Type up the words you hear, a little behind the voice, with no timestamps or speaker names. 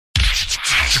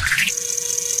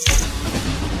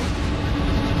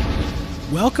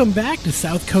Welcome back to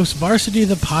South Coast Varsity,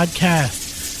 the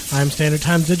podcast. I'm Standard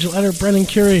Times digital editor Brendan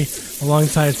Curie,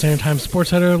 alongside Standard Times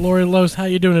sports editor Lori Lose. How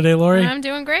you doing today, Lori? I'm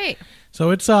doing great.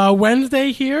 So it's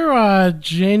Wednesday here,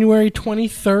 January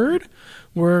 23rd.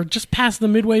 We're just past the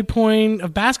midway point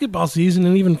of basketball season,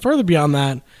 and even further beyond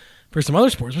that for some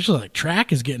other sports, which is like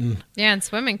track is getting... Yeah, and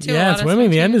swimming, too. Yeah,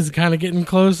 swimming. The end is kind of getting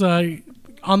close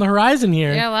on the horizon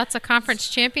here. Yeah, lots of conference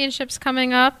championships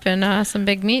coming up and some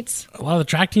big meets. A lot of the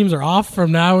track teams are off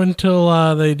from now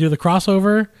until they do the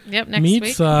crossover next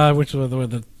meets, week. Which was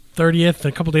the 30th,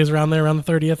 a couple days around the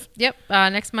 30th. Yep,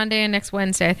 next Monday and next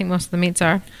Wednesday, I think most of the meets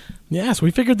are. Yeah, so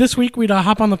we figured this week we'd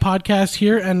hop on the podcast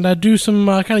here and do some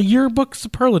kind of yearbook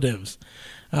superlatives.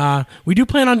 We do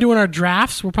plan on doing our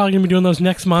drafts. We're probably going to be doing those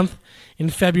next month in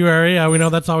February. We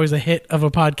know that's always a hit of a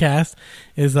podcast,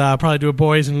 is probably do a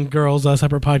boys and girls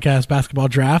separate podcast, basketball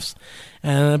drafts.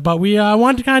 But we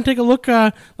wanted to kind of take a look.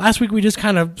 Last week we just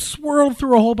kind of swirled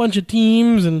through a whole bunch of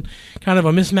teams and kind of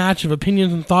a mismatch of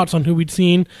opinions and thoughts on who we'd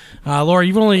seen. Laura,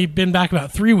 you've only been back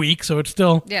about 3 weeks, so it's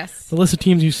still... Yes. The list of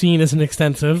teams you've seen isn't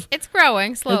extensive. It's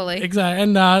growing slowly. Exactly.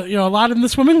 And, a lot in the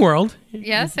swimming world.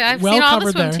 Yes, I've seen all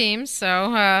the swim teams, so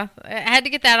I had to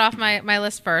get that off my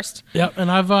list first. Yep,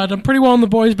 and I've done pretty well in the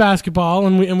boys basketball,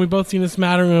 and we both seen this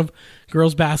smattering of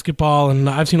girls basketball, and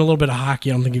I've seen a little bit of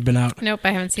hockey. I don't think you've been out. Nope,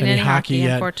 I haven't seen any hockey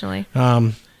yet, unfortunately.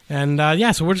 So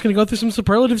we're just going to go through some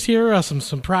superlatives here,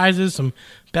 some prizes, some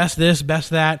best this, best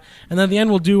that, and then at the end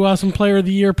we'll do some player of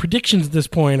the year predictions at this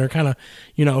point, or kind of,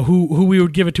 who we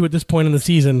would give it to at this point in the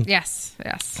season. Yes.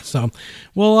 So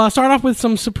we'll start off with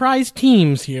some surprise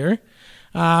teams here.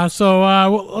 Let's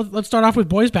start off with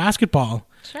boys basketball.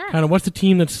 Sure. Kind of what's the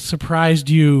team that's surprised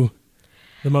you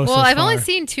the most? Well, so I've far? only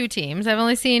seen two teams. I've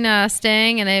only seen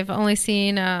Stang, and I've only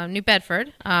seen New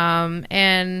Bedford.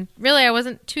 And really, I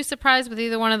wasn't too surprised with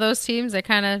either one of those teams. They're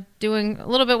kind of doing a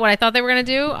little bit what I thought they were going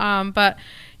to do. But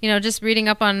just reading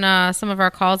up on some of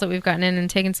our calls that we've gotten in and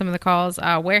taking some of the calls,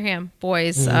 Wareham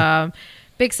boys.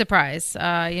 Big surprise,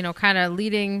 kind of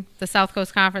leading the South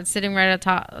Coast Conference, sitting right at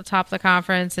top of the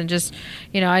conference. And just,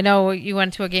 I know you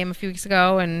went to a game a few weeks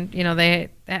ago and, they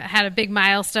had a big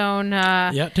milestone.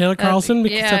 Taylor Carlson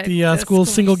set the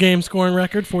school's single game scoring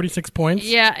record, 46 points.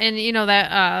 Yeah, and,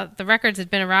 that the records had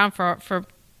been around for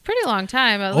pretty long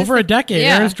time. Over a decade.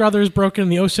 Yeah. Aaron Struthers broke it in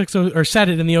the set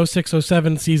it in the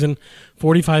 06-07 season,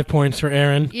 45 points for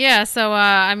Aaron. Yeah, so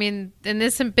and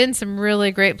there's been some really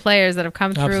great players that have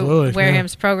come through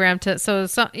Wareham's program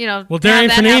Well, Darian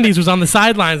Fernandez was on the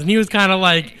sidelines and he was kind of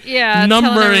like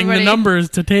numbering the numbers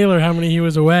to Taylor how many he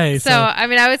was away. So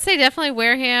I would say definitely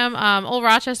Wareham. Old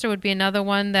Rochester would be another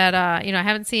one that I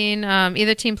haven't seen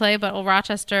either team play, but Old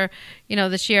Rochester,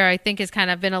 this year I think has kind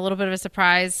of been a little bit of a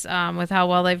surprise with how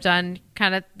well they've done.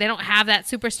 They don't have that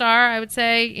superstar, I would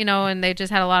say, and they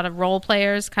just had a lot of role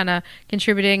players kind of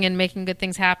contributing and making good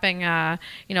things happen, at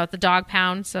the dog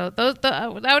pound. So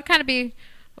that would kind of be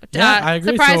I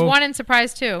agree. Surprise 1 and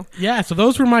surprise 2. Yeah, so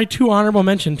those were my two honorable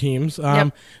mention teams.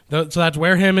 So that's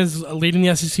Wareham is leading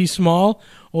the SEC small.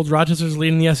 Old Rochester's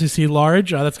leading the SEC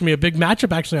large. That's going to be a big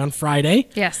matchup actually on Friday.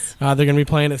 Yes. They're going to be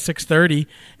playing at 6:30,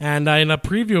 and in a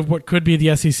preview of what could be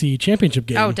the SEC championship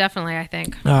game. Oh, definitely, I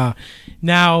think.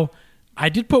 Now, I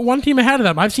did put one team ahead of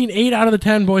them. I've seen 8 out of the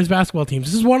 10 boys basketball teams.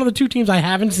 This is one of the two teams I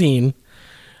haven't seen.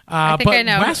 I think I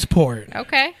know. Westport.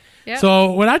 Okay. Yep.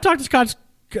 So when I talked to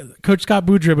Coach Scott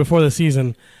Boudreaux before the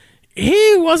season,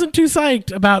 he wasn't too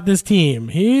psyched about this team.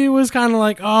 He was kind of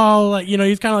like,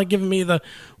 he's kind of like giving me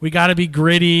we got to be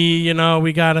gritty,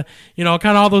 we got to, kind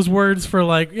of all those words for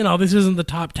this isn't the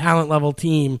top talent level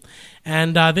team.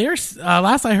 And they're,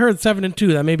 last I heard,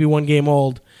 7-2. That may be one game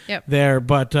old. Yep. There,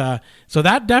 but so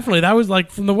that was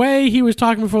like from the way he was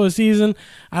talking before the season.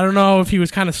 I don't know if he was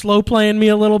kind of slow playing me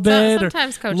a little bit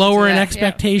or lowering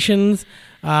expectations.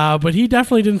 But he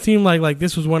definitely didn't seem like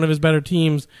this was one of his better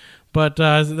teams. But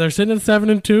they're sitting at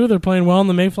 7-2. They're playing well in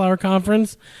the Mayflower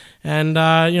Conference, and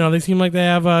they seem like they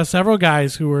have several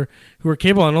guys who are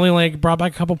capable, and only brought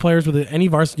back a couple players with any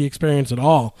varsity experience at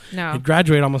all. No, they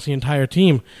graduate almost the entire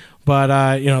team. But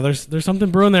there's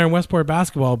something brewing there in Westport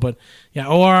basketball. But yeah,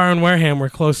 OR and Wareham were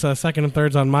close second and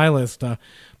thirds on my list.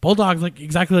 Bulldogs,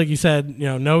 exactly like you said,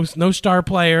 no star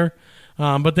player,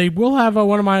 but they will have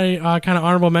one of my kind of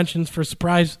honorable mentions for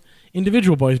surprise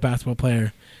individual boys basketball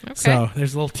player. Okay. So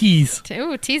there's a little tease.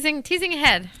 Ooh, teasing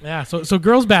ahead. Yeah. So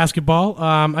girls basketball.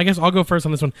 I guess I'll go first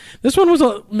on this one. This one was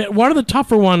one of the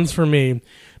tougher ones for me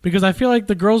because I feel like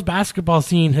the girls basketball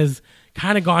scene has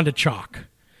kind of gone to chalk.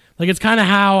 It's kind of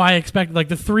how I expected.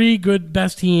 The 3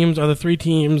 best teams are the 3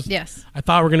 teams. Yes. I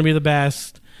thought were going to be the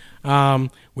best.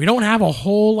 We don't have a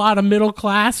whole lot of middle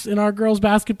class in our girls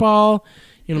basketball.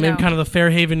 maybe No. kind of the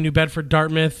Fairhaven, New Bedford,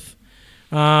 Dartmouth,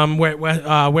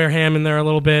 Wareham in there a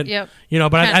little bit. Yep.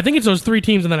 But I think it's those 3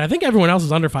 teams, and then I think everyone else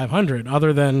is under 500,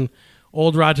 other than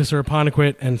Old Rochester,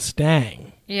 Apponequet, and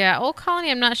Stang. Yeah, Old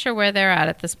Colony, I'm not sure where they're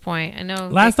at this point. I know.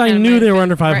 Last I knew they were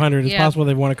under 500. It's possible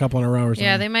they've won a couple in a row or something.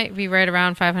 Yeah, they might be right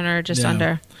around 500, just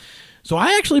under. So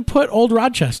I actually put Old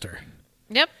Rochester.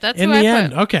 Yep, that's in who the I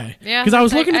end. put. Okay. Yeah, because I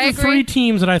was looking at the agree. 3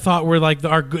 teams that I thought were like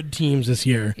our good teams this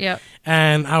year. Yep.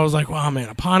 And I was like, wow, man,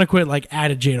 Apponequet like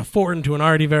added Jada Fortin to an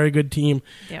already very good team.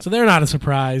 Yep. So they're not a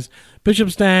surprise.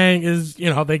 Bishop Stang is,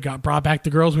 they brought back the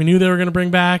girls we knew they were going to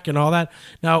bring back and all that.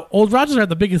 Now, Old Rochester had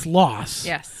the biggest loss.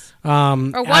 Yes. Or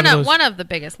one of the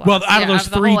biggest losses. Well, out of those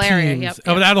 3 teams, Yep.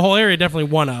 out of the whole area, definitely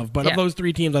one of. But of those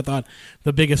 3 teams, I thought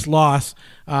the biggest loss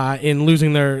in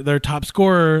losing their top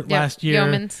scorer last year,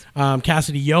 Yeomans.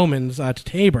 Cassidy Yeomans to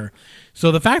Tabor.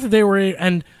 So the fact that they were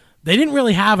and they didn't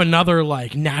really have another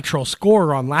like natural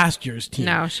scorer on last year's team.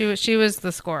 No, she was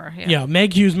the scorer. Yeah,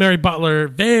 Meg Hughes, Mary Butler,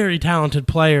 very talented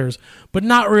players, but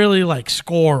not really like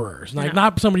scorers. Like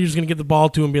not somebody who's going to get the ball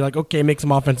to and be like, okay, make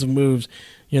some offensive moves,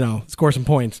 score some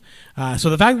points.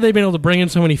 So the fact that they've been able to bring in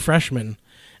so many freshmen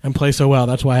and play so well,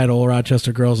 that's why I had Old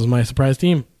Rochester girls as my surprise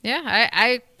team. Yeah,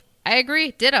 I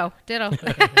agree. Ditto.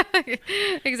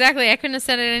 Exactly. I couldn't have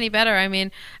said it any better. I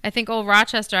mean, I think Old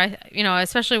Rochester,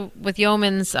 especially with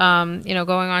Yeomans,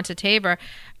 going on to Tabor,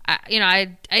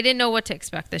 I didn't know what to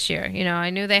expect this year. I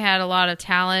knew they had a lot of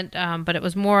talent, but it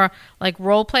was more like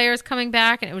role players coming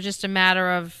back, and it was just a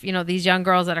matter of, these young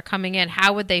girls that are coming in,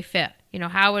 how would they fit?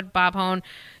 How would Bob Hone,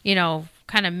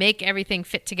 kind of make everything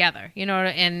fit together?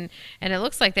 And it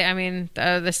looks like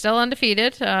they're still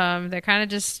undefeated. They're kind of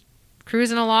just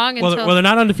cruising along until... Well, they're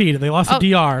not undefeated. They lost to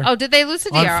DR. Oh, did they lose to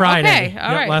DR? On Friday. Okay,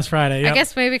 all right. Last Friday, I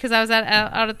guess maybe because I was out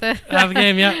at the... out of the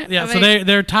game, yeah. So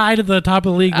they're tied at the top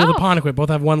of the league with Apponequet. Both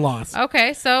have 1 loss.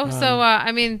 Okay,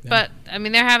 but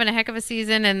they're having a heck of a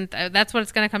season, and that's what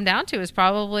it's going to come down to is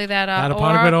probably that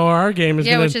Apponequet OR game is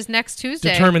which is next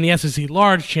Tuesday. Determine the SEC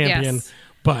Large champion. Yes.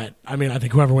 But, I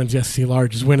think whoever wins the SEC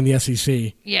Large is winning the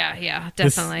SEC. Yeah,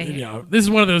 definitely. This is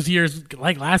one of those years,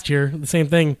 like last year, the same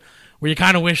thing, where you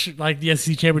kind of wish like the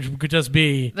SEC championship could just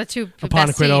be the 2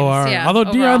 Apponequet OR. Yeah, although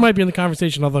overall. DR might be in the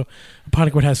conversation, although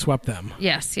Apponequet has swept them.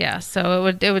 Yes, yeah. So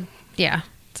it would,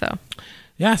 so.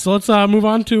 Yeah, so let's move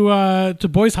on to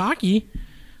boys hockey.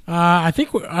 I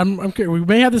think we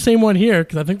may have the same one here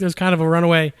because I think there's kind of a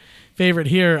runaway favorite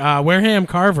here. Wareham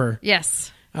Carver.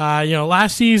 Yes.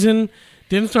 Last season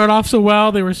didn't start off so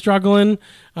well. They were struggling.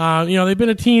 They've been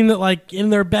a team that, like,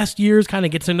 in their best years kind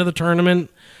of gets into the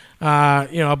tournament,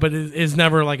 but is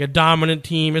never, like, a dominant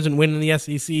team, isn't winning the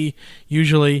SEC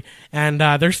usually. And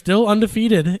they're still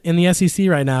undefeated in the SEC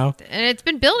right now. And it's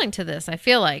been building to this, I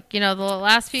feel like. The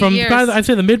last few years. I'd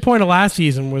say the midpoint of last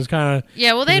season was kind of...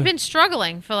 Yeah, well, they had been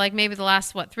struggling for, like, maybe the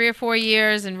last, 3 or 4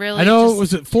 years, and really... I know,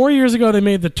 was it 4 years ago they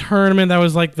made the tournament? That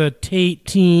was, like, the Tate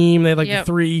team. They had, like,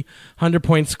 the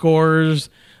 300-point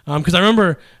scorers. Because I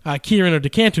remember Kieran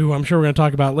O'Decantu, who I'm sure we're going to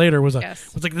talk about later, was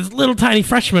like this little tiny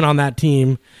freshman on that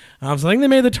team. So I think they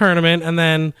made the tournament, and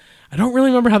then I don't really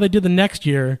remember how they did the next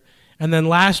year. And then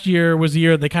last year was the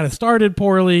year they kind of started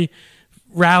poorly,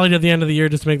 rallied at the end of the year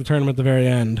just to make the tournament at the very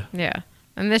end. Yeah.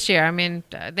 And this year,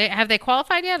 have they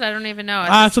qualified yet? I don't even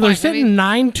know. So they're sitting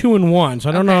 9-2-1. So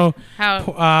I don't know.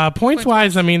 How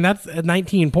points-wise, that's at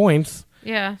 19 points.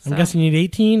 Yeah. I'm guessing you need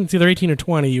 18. It's either 18 or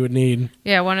 20 you would need.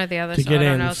 Yeah, one or the other. To get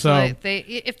in. Know. So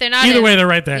if they're not either way, they're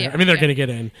right there. Yeah, they're going to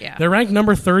get in. Yeah. They're ranked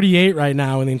number 38 right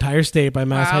now in the entire state by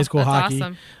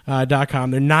MassHighSchoolHockey.com.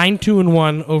 Awesome. They're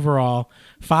 9-2-1 overall,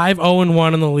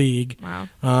 5-0-1 in the league.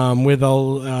 Wow. With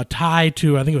a tie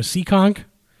to, I think it was Seekonk.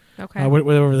 Okay.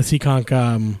 Whatever the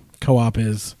Seekonk co-op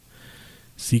is.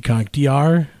 Seekonk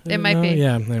DR? It might be.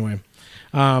 Yeah, anyway.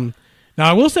 Now,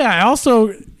 I will say I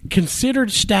also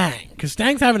considered Stang, because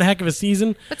Stang's having a heck of a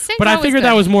season, but I figured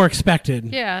that was more expected.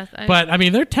 Yeah. But,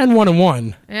 they're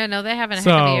 10-1-1. Yeah, no, they're having a heck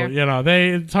of a year. So,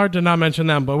 it's hard to not mention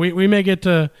them, but we may get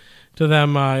to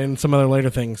them in some other later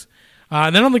things.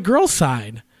 And then on the girls'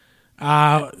 side,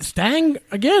 Stang,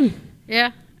 again.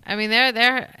 Yeah.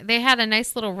 They had a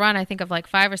nice little run, I think, of like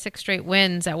 5 or 6 straight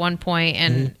wins at one point,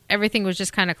 and everything was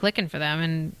just kind of clicking for them.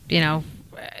 And,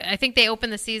 I think they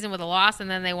opened the season with a loss,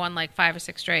 and then they won like 5 or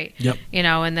 6 straight. Yep.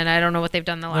 And then I don't know what they've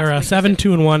done the last. They're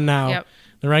 7-2-1 now. Yep.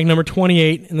 They're ranked number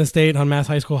 28 in the state on Mass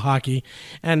High School Hockey,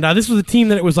 and this was a team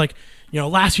that it was like,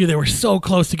 last year they were so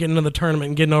close to getting into the tournament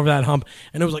and getting over that hump,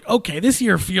 and it was like, okay, this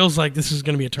year feels like this is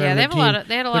going to be a tournament. Yeah,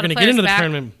 they had a lot of They're going to players get into back. the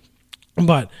tournament.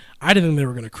 But I didn't think they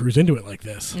were going to cruise into it like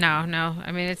this. No.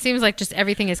 I mean, it seems like just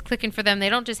everything is clicking for them. They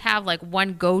don't just have like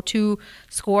one go-to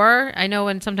scorer. I know,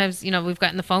 and sometimes, we've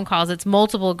gotten the phone calls. It's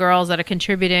multiple girls that are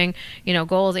contributing,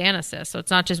 goals and assists. So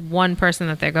it's not just one person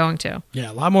that they're going to.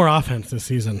 Yeah, a lot more offense this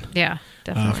season. Yeah,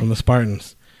 definitely. From the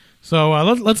Spartans. So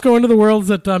let's go into the worlds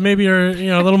that maybe are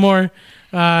a little more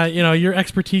your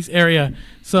expertise area.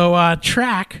 So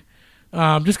track,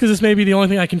 just because this may be the only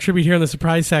thing I contribute here in the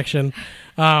surprise section.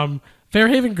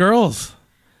 Fairhaven girls.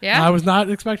 Yeah. I was not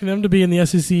expecting them to be in the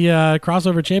SEC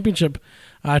crossover championship.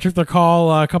 I took their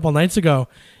call a couple of nights ago,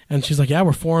 and she's like, "Yeah,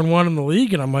 we're 4-1 in the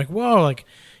league," and I'm like, "Whoa!" Like,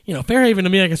 Fairhaven to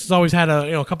me, I guess, has always had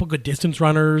a couple good distance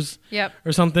runners,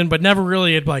 or something, but never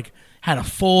really had a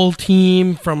full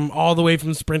team from all the way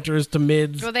from sprinters to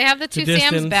mids. Well, they have the two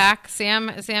Sams back, Sam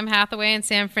Hathaway and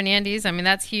Sam Fernandez. I mean,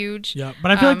 that's huge. Yeah,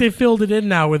 but I feel like they filled it in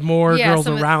now with more girls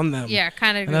around them. Yeah,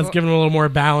 kind of. And that's given them a little more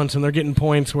balance, and they're getting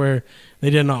points where they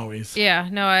didn't always. Yeah,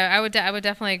 no, I would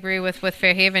definitely agree with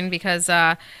Fairhaven because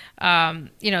they're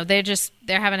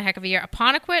having a heck of a year.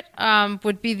 Apponequet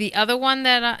would be the other one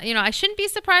that I shouldn't be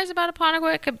surprised about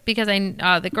Apponequet because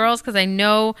the girls, because I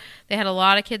know they had a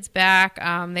lot of kids back.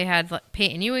 They had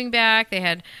Peyton Ewing back. They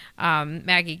had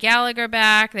Maggie Gallagher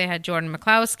back. They had Jordan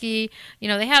McCloskey.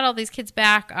 They had all these kids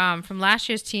back from last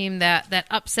year's team that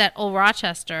upset Old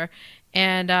Rochester.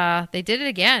 And they did it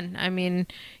again. I mean,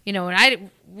 and I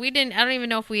don't even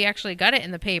know if we actually got it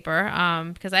in the paper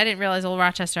because I didn't realize Old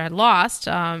Rochester had lost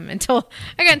until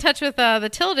I got in touch with the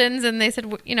Tildens, and they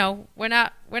said, we're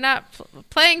not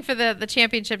playing for the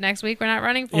championship next week. We're not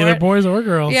running for it. Either boys or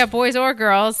girls. Yeah, boys or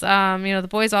girls. The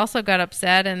boys also got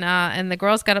upset, and the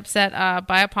girls got upset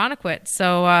by Apponequet.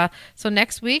 So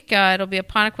next week it'll be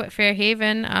Apponequet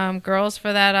Fairhaven girls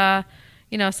for that.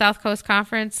 South Coast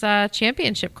Conference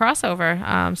championship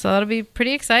crossover. So that'll be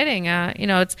pretty exciting.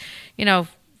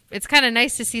 It's kind of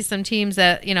nice to see some teams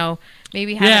that,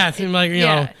 maybe have. Yeah, it seemed like,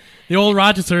 the Old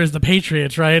Rochester is the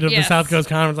Patriots, right, of the South Coast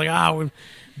Conference. Like, we've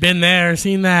been there,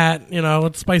 seen that.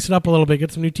 Let's spice it up a little bit,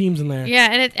 get some new teams in there.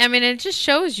 Yeah, and it just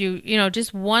shows you,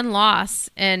 just one loss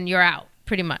and you're out.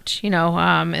 Pretty much,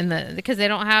 because they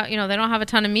don't have a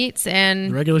ton of meets,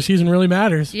 and the regular season really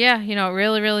matters. Yeah, it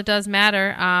really, really does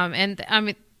matter. And I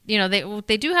mean,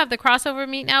 they do have the crossover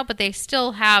meet now, but they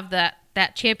still have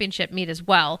that championship meet as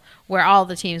well, where all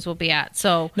the teams will be at.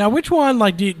 So now, which one?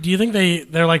 Like, do you think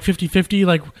they're like 50-50?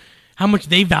 Like, how much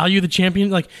they value the champion?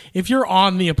 Like, if you're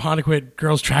on the Apponequet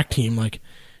girls track team, like,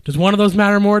 does one of those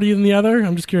matter more to you than the other?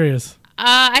 I'm just curious.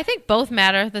 I think both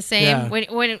matter the same. Yeah.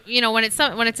 When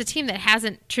it's a team that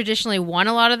hasn't traditionally won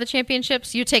a lot of the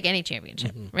championships, you take any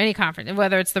championship, or any conference,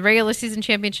 whether it's the regular season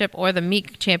championship or the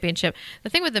meet championship.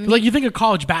 The thing with the meet, like, you think of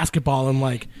college basketball and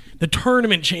like the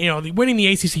tournament, winning the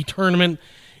ACC tournament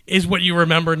is what you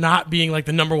remember, not being like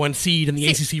the number one seed in the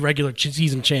ACC regular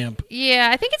season champ. Yeah,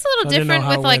 I think it's a little different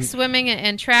with like swimming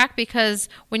and track, because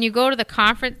when you go to the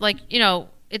conference,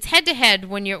 it's head to head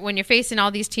when you're facing all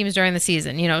these teams during the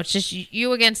season. It's just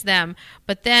you against them.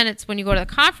 But then it's when you go to the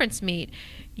conference meet,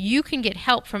 you can get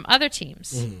help from other teams.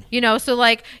 So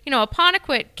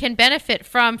Apponequet can benefit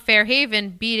from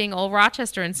Fairhaven beating Old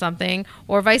Rochester in something,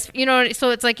 or vice.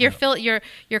 So it's like you're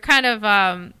kind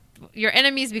of your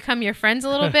enemies become your friends a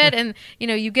little bit, and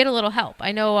you get a little help.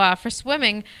 I know for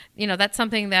swimming, that's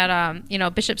something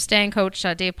that Bishop Stang coach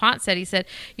Dave Pont said. He said,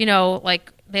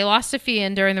 they lost to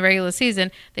Fian during the regular season.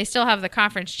 They still have the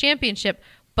conference championship,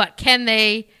 but can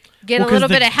they get a little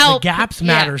bit of help? The gaps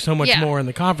matter so much more in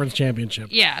the conference championship.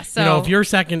 Yeah. So if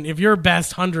your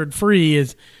best 100 free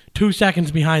is 2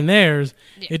 seconds behind theirs,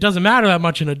 it doesn't matter that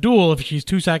much in a duel if she's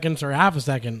 2 seconds or half a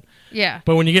second. Yeah.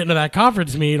 But when you get into that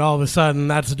conference meet, all of a sudden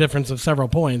that's a difference of several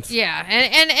points. Yeah.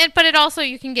 And but it also,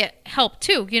 you can get help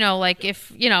too.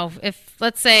 If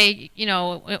let's say,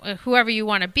 whoever you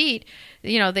want to beat,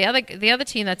 the other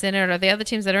team that's in it, or the other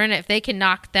teams that are in it, if they can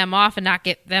knock them off and not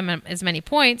get them as many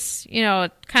points,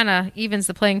 it kind of evens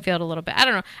the playing field a little bit. I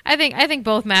don't know. I think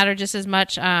both matter just as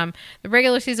much. The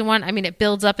regular season one, I mean, it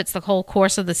builds up. It's the whole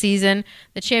course of the season.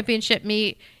 The championship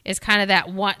meet is kind of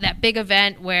that big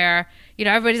event where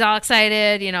everybody's all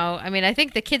excited. I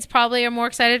think the kids probably are more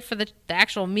excited for the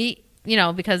actual meet,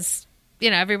 because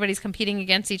everybody's competing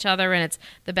against each other, and it's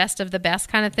the best of the best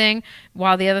kind of thing,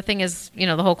 while the other thing is, the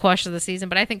whole course of the season.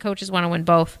 But I think coaches want to win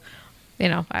both.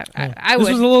 I would. This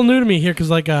was a little new to me here, because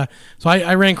so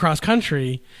I ran cross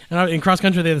country, and in cross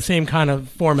country they have the same kind of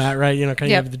format, right? You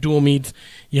have the dual meets,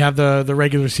 you have the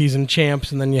regular season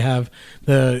champs, and then you have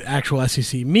the actual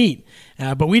SEC meet.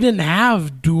 But we didn't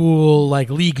have dual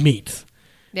league meets.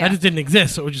 Yeah. That just didn't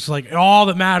exist. So it was just all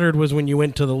that mattered was when you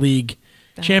went to the league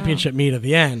championship meet at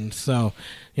the end. So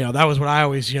that was what I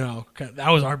always, that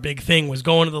was our big thing, was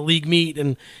going to the league meet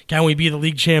and can we be the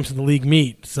league champs at the league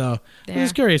meet? So I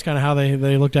was curious kind of how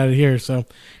they looked at it here. So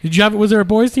was there a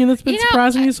boys team that's been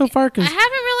surprising you so far? I haven't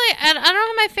really, I don't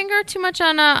have my finger too much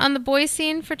on the boys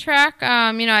scene for track.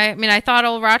 I thought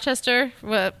Old Rochester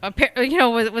was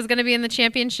going to be in the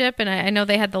championship, and I know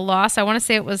they had the loss. I want to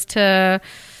say it was to,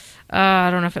 I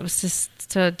don't know if it was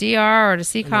to DR or to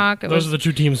Seekonk. Those are the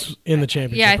two teams in the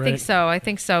championship. Yeah, I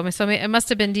think so. So it must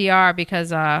have been DR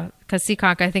because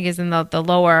Seekonk, I think, is in the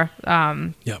lower.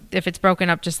 If it's broken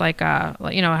up, just like how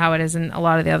it is in a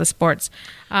lot of the other sports.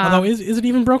 Although is it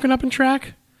even broken up in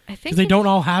track? I think because they don't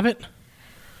all have it.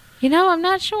 I'm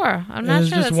not sure. It's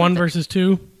just one versus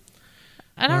two.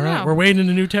 I don't know. We're wading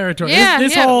into new territory. Yeah,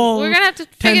 this whole we're gonna have to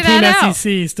figure that out.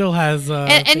 SEC still has.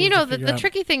 The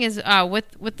tricky thing is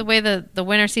with the way the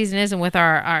winter season is, and with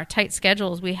our tight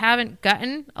schedules, we haven't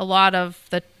gotten a lot of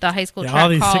the high school track all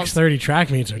these calls. 6:30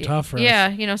 track meets are tough for us.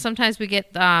 Yeah, sometimes we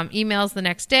get emails the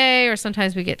next day, or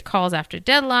sometimes we get calls after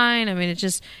deadline. I mean,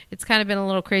 it's kind of been a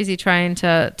little crazy trying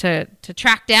to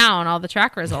track down all the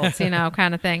track results,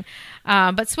 kind of thing.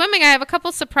 But swimming, I have a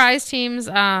couple surprise teams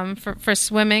for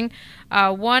swimming.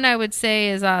 One I would say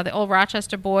is the Old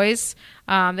Rochester boys.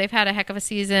 They've had a heck of a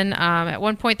season. At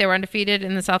one point, they were undefeated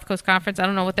in the South Coast Conference. I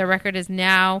don't know what their record is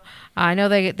now. I know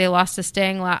they lost to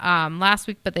Stang last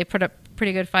week, but they put up a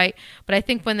pretty good fight. But I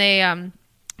think when they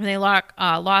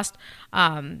lost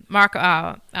Marc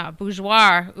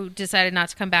Bourgeois, who decided not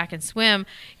to come back and swim,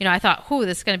 I thought,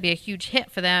 this is going to be a huge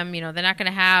hit for them. They're not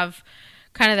going to have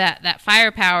kind of that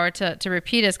firepower to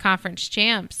repeat as conference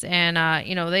champs, and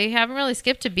they haven't really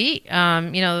skipped a beat.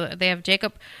 They have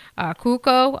Jacob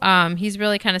Kuko. He's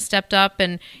really kind of stepped up,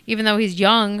 and even though he's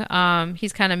young,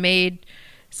 he's kind of made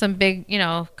some big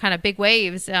big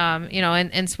waves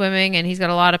in swimming, and he's got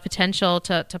a lot of potential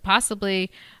to possibly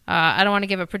I don't want to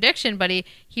give a prediction, but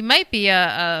he might be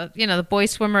the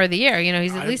boys swimmer of the year.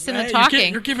 He's at least in the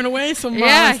talking. You're giving away some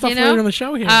stuff later on the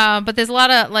show here. But there's a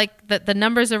lot of the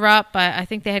numbers are up. I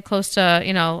think they had close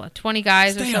to 20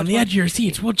 guys. Stay on the edge of your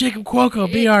seats. Will Jacob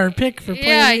Cuoco be our pick for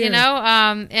player of the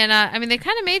year? They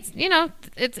kind of made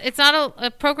it's not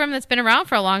a program that's been around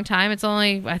for a long time. It's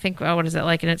only I think what is it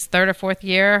like in its third or fourth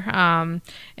year,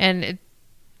 and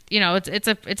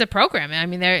it's a program. I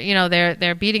mean,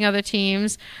 they're beating other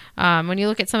teams. When you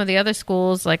look at some of the other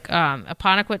schools, like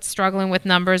Apponequet's struggling with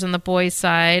numbers on the boys'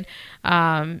 side.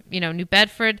 New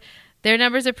Bedford, their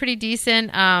numbers are pretty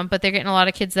decent, but they're getting a lot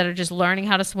of kids that are just learning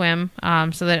how to swim,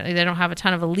 so that they don't have a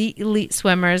ton of elite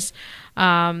swimmers.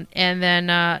 And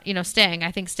then Stang.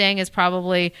 I think Stang is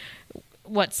probably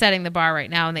what's setting the bar right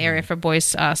now in the area for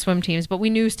boys swim teams. But we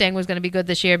knew Stang was going to be good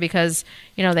this year because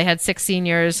they had 6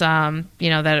 seniors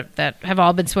that have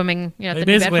all been swimming. They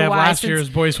basically have last year's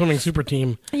boys swimming super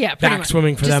team. Yeah, back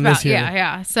swimming for them this year.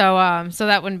 Yeah. So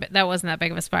that wasn't that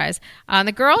big of a surprise. On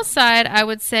the girls' side, I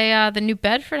would say the New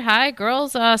Bedford High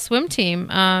girls swim team.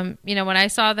 When I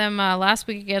saw them last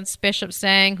week against Bishop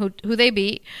Stang, who they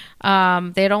beat, they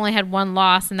had only had one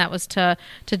loss, and that was to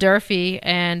Durfee.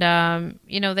 And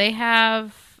they have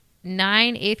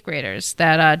 9 8th graders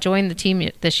that joined the team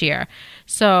this year.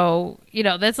 So,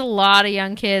 that's a lot of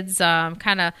young kids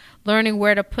kind of learning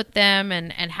where to put them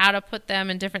and how to put them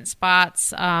in different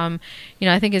spots. I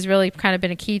think has really kind of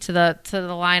been a key to the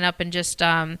lineup, and just,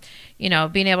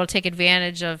 being able to take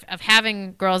advantage of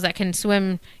having girls that can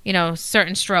swim,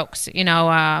 certain strokes.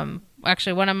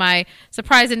 Actually, one of my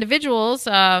surprise individuals,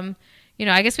 I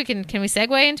guess can we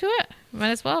segue into it?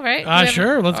 Might as well, right?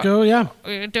 Sure. Let's go. Yeah.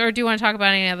 Or do you want to talk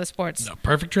about any other sports? No,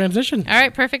 perfect transition. All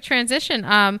right. Perfect transition.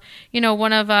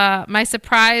 One of my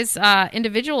surprise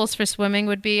individuals for swimming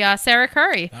would be Sarah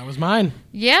Curry. That was mine.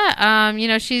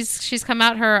 Yeah. She's come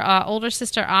out. Her older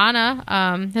sister, Anna,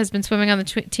 has been swimming on the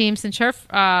team since her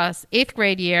 8th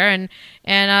grade year.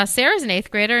 And Sarah's an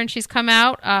 8th grader, and she's come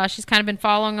out. She's kind of been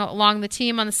following along the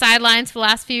team on the sidelines for the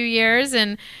last few years.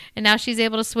 And now she's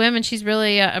able to swim, and she's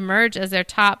really emerged as their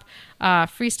top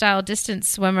freestyle distance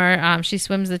swimmer. She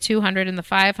swims the 200 and the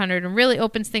 500 and really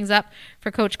opens things up for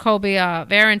Coach Colby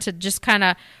Varon to just kind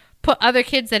of put other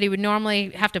kids that he would normally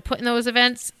have to put in those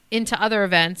events into other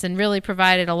events, and really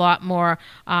provided a lot more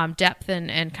depth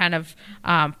and kind of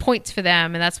points for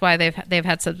them, and that's why they've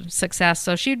had some success.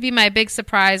 So she'd be my big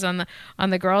surprise on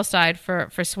the girls' side for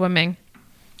swimming.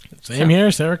 Same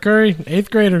here. Sarah Curry,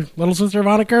 8th grader, little sister of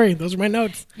Anna Curry. Those are my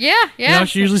notes. Yeah.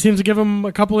 She usually seems to give them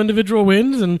a couple individual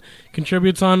wins and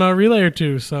contributes on a relay or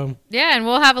two. So yeah, and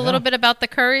we'll have a little bit about the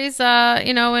Currys,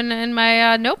 in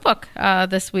my notebook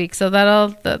this week. So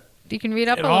you can read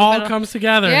up a little bit. It all comes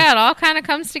together. Yeah, it all kind of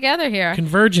comes together here.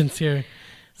 Convergence here.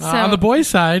 On the boys'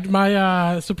 side,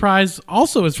 my surprise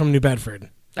also is from New Bedford.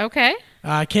 Okay.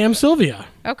 Cam Sylvia.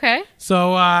 Okay.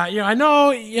 So I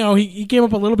know he came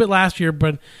up a little bit last year,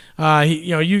 but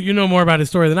you know more about his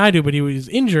story than I do. But he was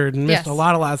injured and missed a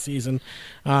lot of last season,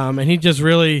 and he just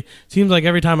really seems like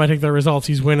every time I take their results,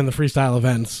 he's winning the freestyle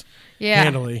events. Yeah.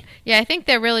 Handily. Yeah, I think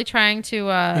they're really trying to...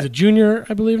 he's a junior,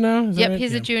 I believe, now? Is that right?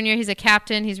 He's a junior. He's a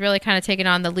captain. He's really kind of taken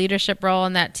on the leadership role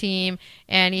in that team.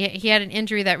 And he had an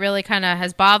injury that really kind of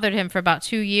has bothered him for about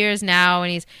 2 years now.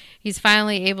 And he's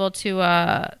finally able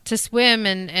to swim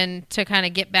and to kind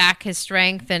of get back his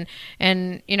strength. And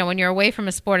when you're away from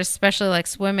a sport, especially like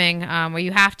swimming, where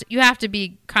you have to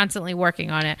be constantly working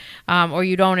on it, or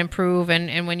you don't improve.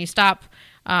 And when you stop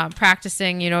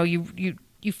practicing,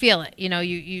 you feel it,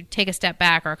 you take a step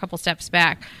back or a couple steps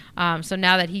back. So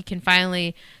now that he can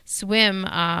finally swim,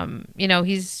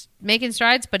 he's making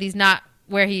strides, but he's not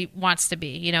where he wants to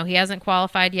be. He hasn't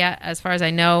qualified yet, as far as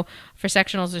I know, for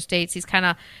sectionals or states. He's kind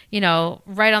of,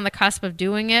 right on the cusp of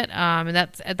doing it. And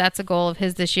that's a goal of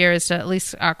his this year, is to at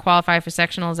least qualify for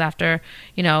sectionals after,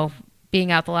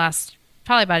 being out the last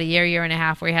probably about a year and a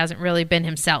half where he hasn't really been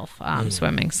himself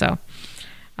swimming. So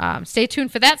stay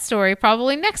tuned for that story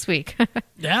probably next week.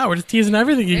 Yeah, we're just teasing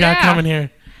everything you got coming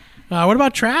here. What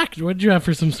about track? What did you have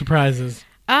for some surprises?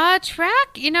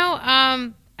 Track,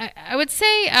 I would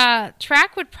say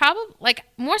track would probably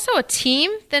more so a team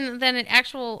than an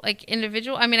actual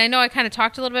individual. I mean, I know I kind of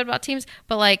talked a little bit about teams,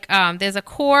 but there's a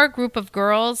core group of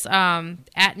girls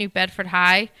at New Bedford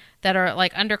High that are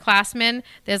underclassmen.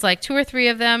 There's 2 or 3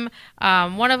 of them.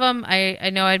 One of them I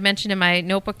know I'd mentioned in my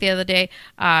notebook the other day,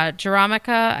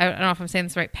 Jeromica, I don't know if I'm saying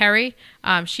this right, Perry.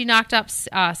 She knocked up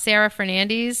Sarah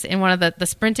Fernandez in one of the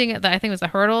sprinting, I think it was the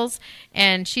hurdles.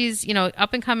 And she's,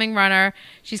 up and coming runner.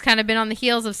 She's kind of been on the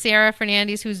heels of Sarah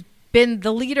Fernandez, who's been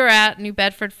the leader at New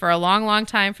Bedford for a long, long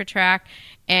time for track.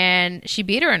 And she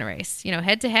beat her in a race,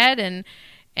 head to head. And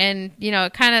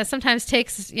it kind of sometimes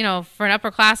takes, for an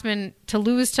upperclassman to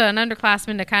lose to an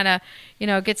underclassman to kind of,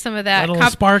 get some of that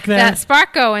spark there. That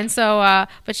spark going. So,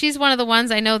 but she's one of the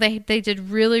ones I know they did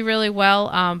really, really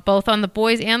well, both on the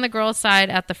boys and the girls side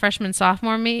at the freshman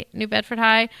sophomore meet, New Bedford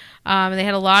High. They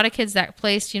had a lot of kids that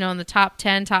placed, in the top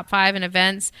 10, top 5 in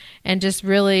events, and just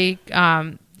really,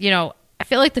 I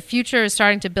feel like the future is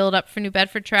starting to build up for New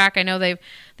Bedford track. I know they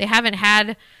haven't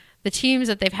had the teams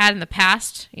that they've had in the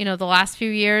past, the last few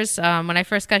years. When I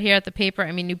first got here at the paper,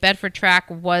 I mean, New Bedford track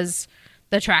was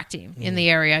the track team in the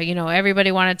area.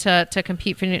 Everybody wanted to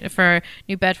compete for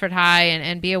New Bedford High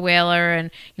and be a whaler,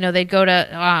 and they'd go to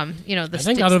the I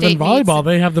think other than volleyball,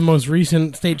 they have the most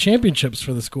recent state championships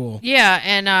for the school. Yeah,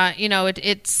 and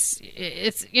it's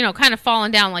kind of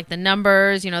fallen down the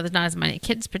numbers. There's not as many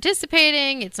kids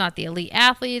participating. It's not the elite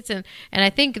athletes, and I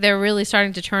think they're really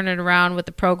starting to turn it around with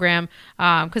the program,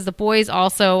 because the boys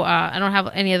also I don't have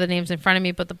any of the names in front of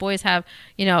me, but the boys have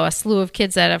a slew of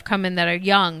kids that have come in that are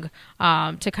young.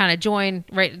 To kind of join,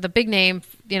 right, the big name,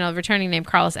 returning name,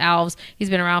 Carlos Alves. He's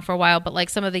been around for a while,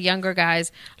 but some of the younger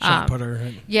guys. Shot putter.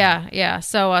 Right? Yeah.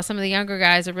 So some of the younger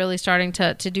guys are really starting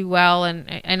to do well,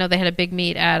 and I know they had a big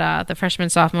meet at the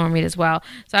freshman sophomore meet as well.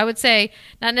 So I would say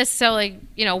not necessarily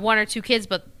 1 or 2 kids,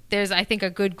 but there's, I think, a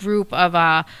good group of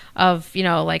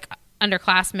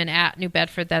underclassmen at New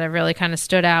Bedford that have really kind of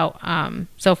stood out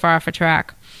so far for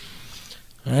track.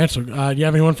 All right. So do you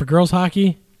have anyone for girls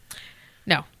hockey?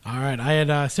 No. All right. I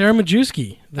had Sarah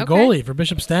Majewski, the goalie for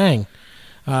Bishop Stang.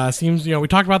 Seems, we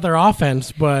talked about their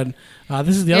offense, but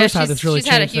this is the other side that's really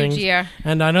changed things. She's had a huge year.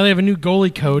 And I know they have a new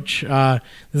goalie coach.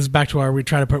 This is back to our, we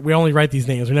only write these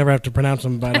names. We never have to pronounce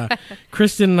them. But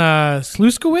Kristen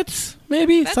Sluskowitz,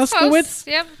 maybe? Suskowitz?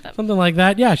 Yep. Something like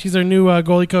that. Yeah, she's their new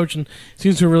goalie coach, and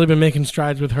seems to have really been making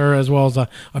strides with her, as well as a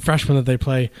freshman that they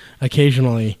play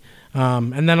occasionally.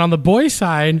 And then on the boys'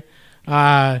 side,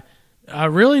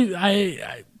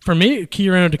 for me,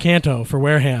 Kiorino DeCanto for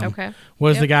Wareham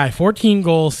was the guy. 14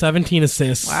 goals, 17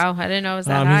 assists. Wow, I didn't know it was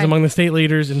that high. He's among the state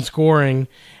leaders in scoring.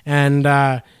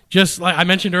 And just like I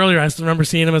mentioned earlier, I still remember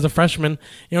seeing him as a freshman.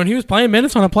 And he was playing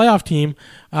minutes on a playoff team,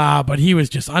 but he was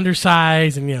just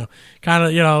undersized and, kind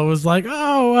of, it was like,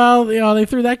 oh, well, they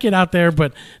threw that kid out there.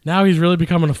 But now he's really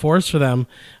becoming a force for them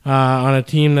on a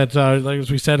team that, like as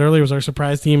we said earlier, was our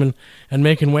surprise team and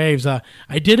making waves. I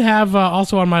did have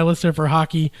also on my list there for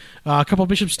hockey a couple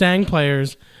Bishop Stang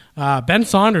players. Ben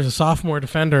Saunders, a sophomore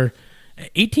defender,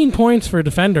 18 points for a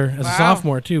defender as a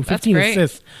sophomore, too. 15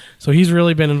 assists. So he's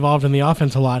really been involved in the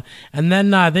offense a lot. And then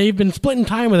they've been splitting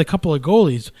time with a couple of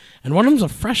goalies. And one of them's a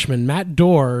freshman, Matt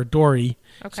Dory.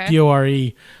 Okay.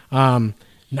 D-O-R-E.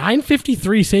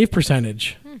 953 save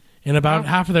percentage in about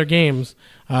half of their games,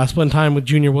 splitting time with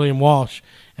junior William Walsh.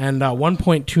 and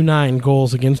 1.29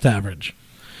 goals against average.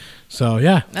 So,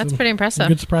 yeah. That's pretty impressive.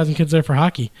 Good surprising kids there for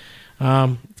hockey.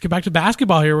 Let's get back to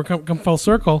basketball here. We're come full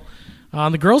circle.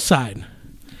 On the girls' side,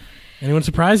 anyone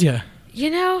surprise you?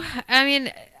 I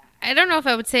mean, I don't know if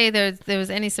I would say there was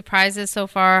any surprises so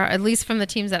far, at least from the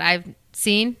teams that I've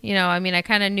seen. I mean, I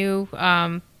kind of knew,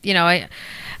 I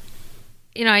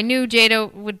knew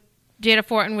Jada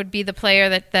Fortin would be the player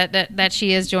that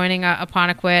she is joining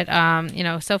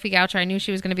Apponequet. Sophie Goucher, I knew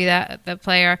she was going to be the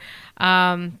player.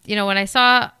 When I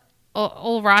saw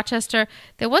Old Rochester,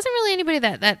 there wasn't really anybody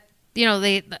that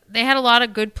they had a lot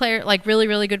of good players, like really,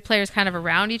 really good players kind of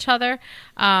around each other.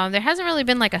 There hasn't really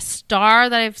been like a star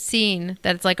that I've seen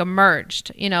that's like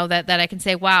emerged, that I can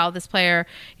say, wow, this player,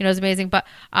 is amazing. But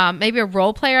maybe a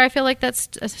role player I feel like that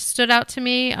stood out to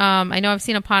me. I know I've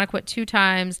seen Apponequet 2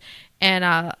 times, and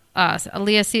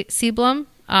Aaliyah Seablum,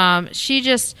 she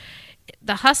just,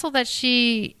 the hustle that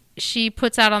she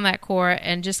puts out on that court,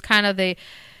 and just kind of the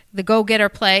go-getter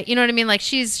play, you know what I mean? Like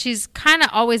she's kind of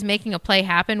always making a play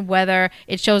happen, whether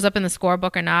it shows up in the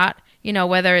scorebook or not.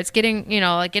 Whether it's getting,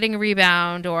 getting a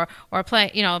rebound or play,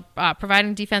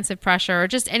 providing defensive pressure or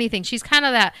just anything. She's kind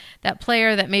of that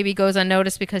player that maybe goes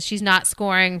unnoticed because she's not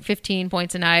scoring 15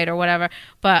 points a night or whatever.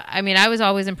 But I mean, I was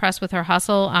always impressed with her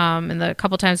hustle. And the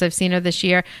couple times I've seen her this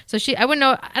year. So I don't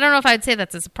know if I'd say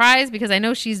that's a surprise because I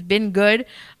know she's been good.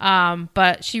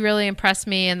 But she really impressed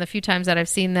me in the few times that I've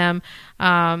seen them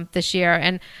this year.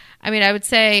 And I mean, I would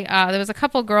say there was a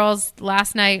couple girls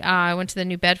last night. I went to the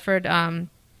New Bedford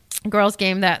girls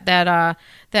game that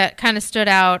kind of stood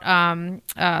out.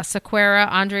 Andrea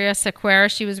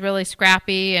Sequeira, she was really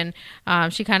scrappy, and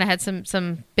she kind of had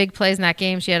some big plays in that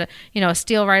game. She had a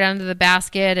steal right under the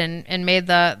basket and made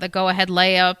the go ahead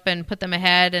layup and put them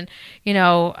ahead. And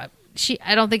I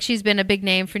don't think she's been a big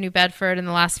name for New Bedford in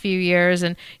the last few years.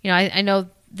 And I know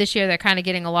this year they're kind of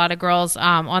getting a lot of girls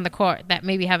on the court that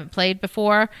maybe haven't played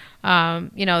before.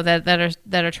 That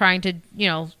are trying to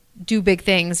do big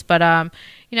things. But I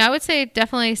would say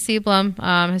definitely Seablum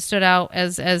has stood out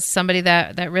as somebody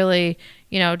that really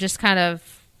just kind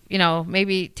of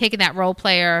maybe taking that role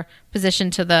player position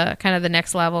to the kind of the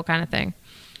next level kind of thing.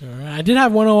 All right. I did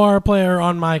have one OR player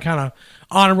on my kind of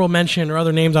honorable mention or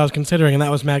other names I was considering, and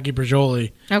that was Maggie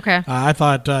Bergioli. Okay. I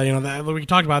thought, that we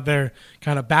talked about their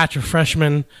kind of batch of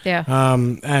freshmen. Yeah.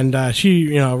 And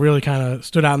she, really kind of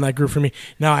stood out in that group for me.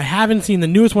 Now, I haven't seen the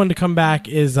newest one to come back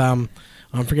is, I'm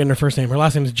forgetting her first name. Her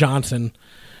last name is Johnson.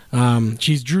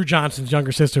 She's Drew Johnson's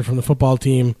younger sister from the football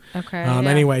team. Okay.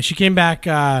 Anyway, she came back.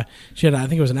 She had, I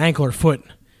think it was an ankle or foot.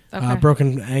 Okay.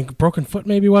 Broken foot,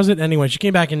 maybe, was it? Anyway, she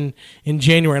came back in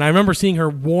January, and I remember seeing her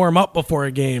warm up before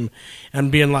a game and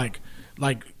being like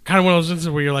kind of one of those instances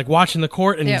where you're like watching the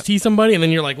court and you see somebody, and then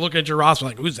you're like looking at your roster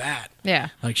like, who's that? Yeah.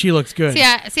 Like, she looks good.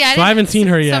 I haven't seen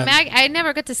her yet. So I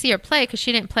never got to see her play because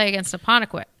she didn't play against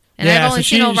Apponequet. And yeah, I've only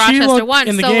seen Old Rochester once.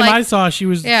 In the game I saw, she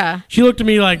looked to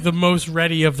me like the most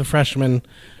ready of the freshmen.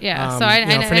 Yeah, so I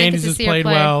Fernandez has played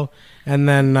well. And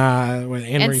then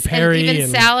Anne-Marie Perry. And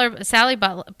even Sally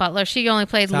Butler, she only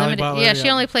played limited. She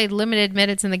only played limited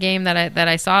minutes in the game that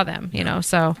I saw them.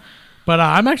 So. But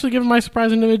I'm actually giving my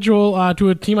surprise individual to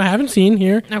a team I haven't seen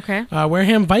here. Okay.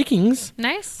 Wareham Vikings.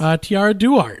 Nice. Tiara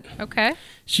Duart. Okay.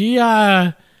 She,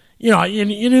 you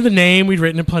knew the name. We'd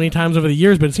written it plenty of times over the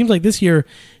years, but it seems like this year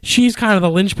she's kind of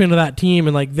the linchpin of that team,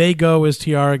 and like they go as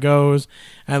Tiara goes,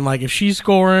 and like if she's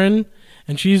scoring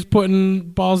and she's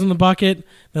putting balls in the bucket,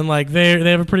 then like they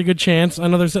have a pretty good chance. I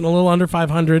know they're sitting a little under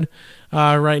 500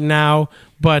 right now,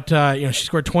 but she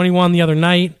scored 21 the other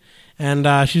night,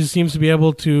 and she seems to be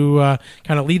able to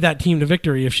kind of lead that team to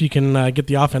victory if she can get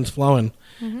the offense flowing.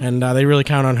 Mm-hmm. And they really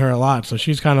count on her a lot. So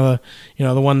she's kind of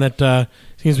the one that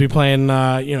seems to be playing,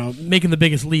 making the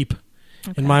biggest leap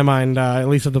in my mind. At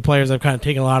least of the players, I've kind of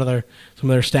taken a lot of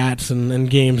some of their stats and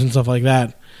games and stuff like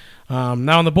that.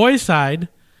 Now on the boys' side,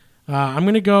 I'm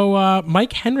going to go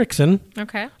Mike Henriksen.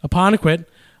 Okay. Apponequet.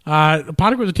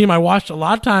 Apponequet was a team I watched a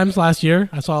lot of times last year.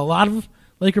 I saw a lot of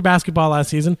Laker basketball last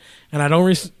season, and I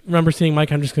don't remember seeing Mike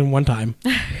Henriksen one time.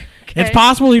 Okay. It's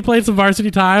possible he played some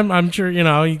varsity time. I'm sure,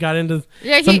 he got into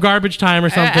some garbage time or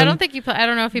something. I don't think I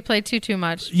don't know if he played too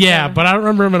much. Yeah, but I don't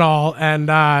remember him at all.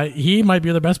 And he might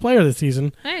be the best player this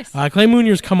season. Nice. Clay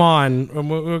Munier's come on.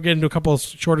 We'll get into a couple of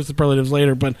shorter superlatives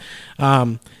later, but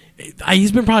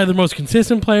he's been probably the most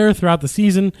consistent player throughout the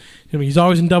season. I mean, he's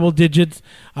always in double digits.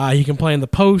 He can play in the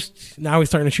post. Now he's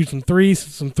starting to shoot some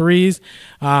threes.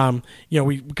 We kind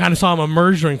of saw him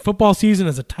emerge during football season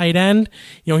as a tight end.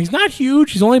 He's not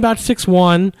huge. He's only about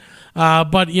 6'1".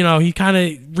 But he kind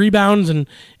of rebounds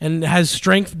and has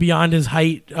strength beyond his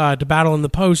height to battle in the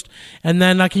post, and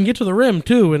then can get to the rim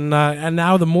too. And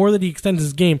now the more that he extends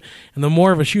his game, and the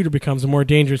more of a shooter becomes, the more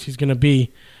dangerous he's going to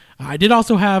be. I did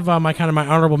also have my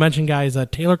honorable mention guys,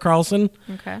 Taylor Carlson,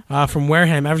 from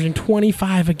Wareham, averaging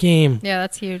 25 a game. Yeah,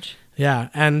 that's huge. Yeah,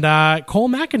 and Cole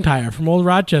McIntyre from Old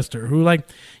Rochester, who I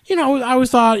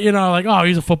always thought,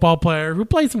 he's a football player who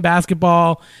plays some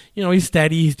basketball. He's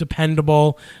steady, he's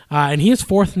dependable, and he is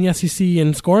fourth in the SEC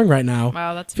in scoring right now.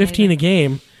 Wow, that's 15 amazing. a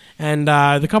game. And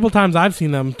the couple of times I've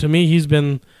seen them, to me, he's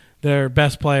been their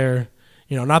best player.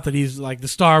 Not that he's like the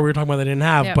star we were talking about they didn't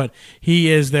have, but he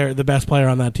is the best player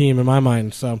on that team in my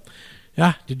mind. So,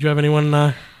 yeah, did you have anyone?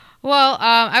 Well,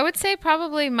 I would say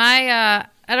probably my.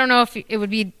 I don't know if it would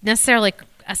be necessarily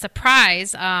a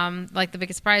surprise, like the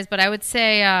biggest surprise, but I would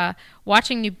say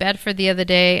watching New Bedford the other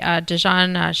day,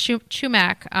 Dejan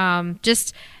Chumak,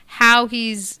 just how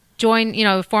he's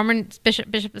joined, former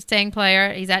Bishop Stang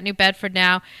player. He's at New Bedford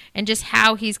now, and just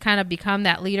how he's kind of become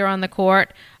that leader on the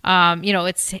court.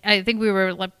 I think we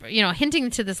were, hinting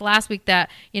to this last week that,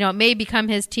 it may become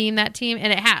his team,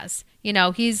 and it has.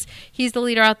 He's the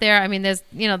leader out there. I mean, there's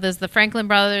the Franklin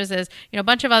brothers. There's, a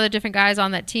bunch of other different guys on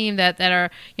that team that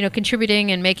are,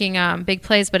 contributing and making big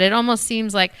plays. But it almost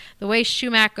seems like the way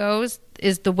Shumack goes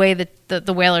is the way that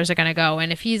the Whalers are going to go.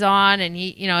 And if he's on and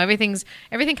he, everything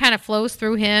kind of flows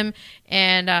through him,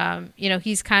 and,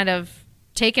 he's kind of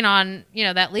taken on,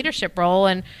 that leadership role.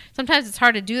 And sometimes it's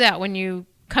hard to do that when you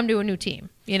come to a new team,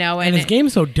 and his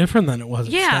game's so different than it was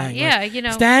at Stang.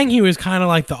 Yeah, Stang, he was kind of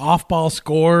like the off-ball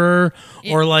scorer,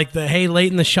 or like the, hey,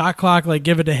 late in the shot clock, like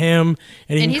give it to him,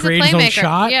 and he can create his own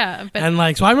shot. Yeah,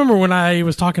 so I remember when I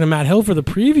was talking to Matt Hill for the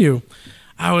preview,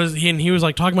 he was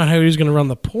like talking about how he was going to run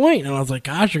the point, and I was like,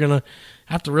 gosh, you're going to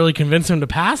have to really convince him to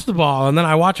pass the ball. And then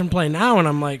I watch him play now, and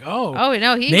I'm like,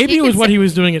 maybe it was what he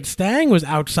was doing at Stang was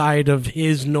outside of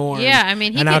his norm. Yeah, I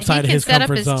mean, he can set up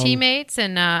his teammates,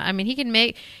 and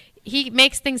he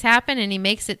makes things happen, and he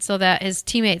makes it so that his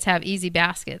teammates have easy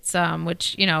baskets.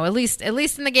 Which at least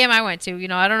in the game I went to,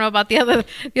 I don't know about the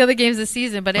other games this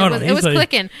season, but it was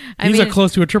clicking. He's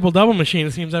close to a triple double machine.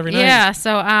 It seems every night. Yeah,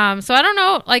 so I don't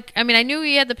know. I knew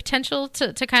he had the potential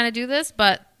to kind of do this,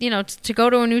 but to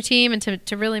go to a new team and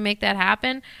to really make that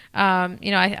happen,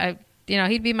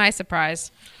 he'd be my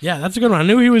surprise. Yeah, that's a good one. I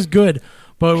knew he was good,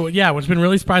 but yeah, what's been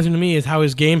really surprising to me is how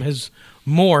his game has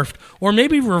morphed, or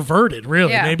maybe reverted,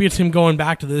 really. Yeah. Maybe it's him going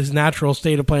back to this natural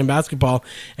state of playing basketball,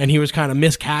 and he was kind of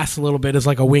miscast a little bit as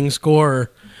like a wing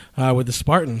scorer with the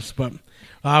Spartans. But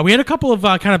we had a couple of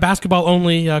kind of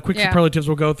basketball-only quick superlatives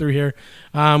we'll go through here.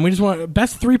 We just want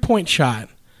best three-point shot.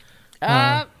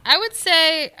 I would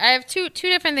say I have two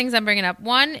different things I'm bringing up.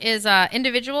 One is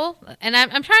individual, and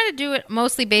I'm trying to do it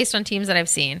mostly based on teams that I've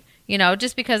seen.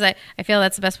 Just because I feel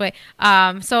that's the best way.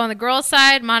 So on the girls'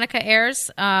 side, Monica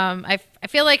Ayers, I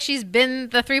feel like she's been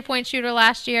the three-point shooter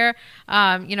last year.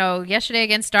 Yesterday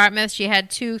against Dartmouth, she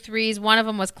had 2 threes. One of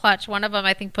them was clutch. One of them,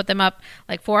 I think, put them up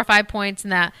like 4 or 5 points in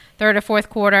that third or fourth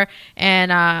quarter,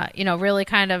 and really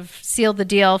kind of sealed the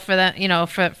deal for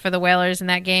the for the Whalers in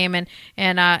that game. And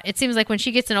it seems like when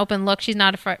she gets an open look, she's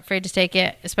not afraid to take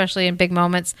it, especially in big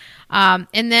moments. And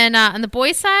then on the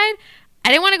boys' side, I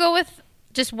didn't want to go with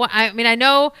just one. I mean, I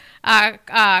know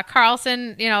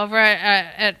Carlson, over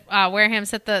at Wareham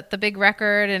set the big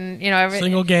record, and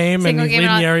single game and leading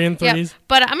the area in threes. Yeah.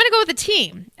 But I'm going to go with the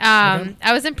team. Okay.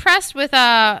 I was impressed with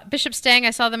Bishop Stang.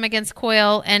 I saw them against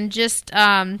Coyle, and just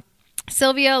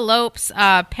Sylvia, Lopes,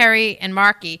 Perry, and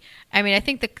Markey. I mean, I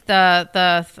think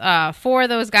the 4 of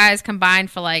those guys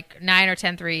combined for like 9 or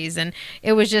 10 threes, and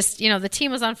it was just the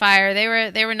team was on fire.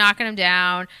 They were knocking them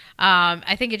down.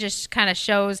 I think it just kind of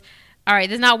shows. All right,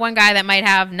 there's not one guy that might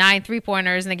have 9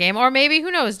 3-pointers in the game, or maybe, who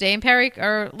knows, Dame Perry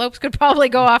or Lopes could probably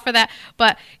go off for that.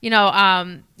 But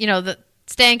the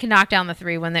Stang can knock down the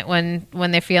 3 when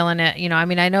they're feeling it. I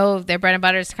mean, I know their bread and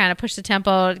butter is to kind of push the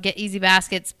tempo, get easy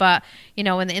baskets, but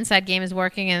when the inside game is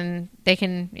working and they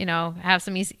can have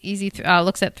some easy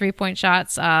looks at 3-point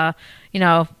shots, they're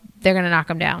going to knock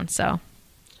them down. So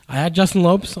I had Justin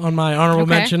Lopes on my honorable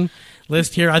mention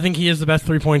list here. I think he is the best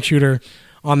 3-point shooter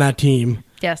on that team.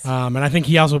 Yes. And I think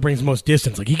he also brings the most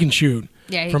distance. Like, he can shoot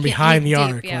from behind the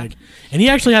arc. Yeah. And he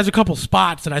actually has a couple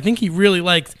spots that I think he really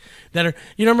likes that are,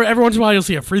 you remember every once in a while you'll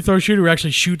see a free throw shooter who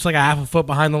actually shoots like a half a foot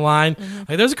behind the line.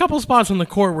 Like there's a couple of spots on the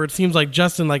court where it seems like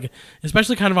Justin, like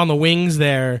especially kind of on the wings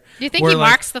there. Do you think he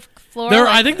marks the floor?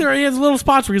 I think he has little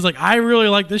spots where he's like, I really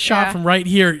like this shot from right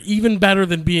here, even better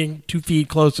than being 2 feet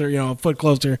closer, a foot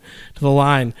closer to the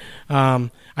line.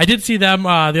 I did see them the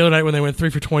other night when they went 3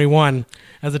 for 21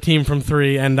 as a team from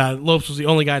three, and Lopes was the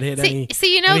only guy to hit any.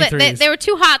 That they were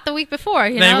too hot the week before.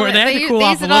 They had to cool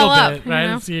off a little bit,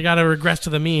 right? So you got to regress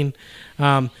to the mean.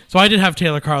 So I did have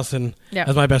Taylor Carlson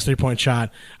as my best 3-point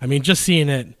shot. I mean, just seeing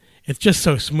it, it's just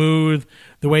so smooth.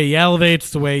 The way he elevates,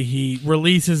 the way he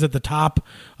releases at the top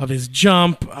of his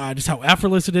jump, just how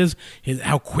effortless it is,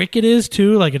 how quick it is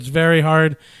too. Like it's very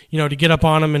hard, to get up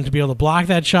on him and to be able to block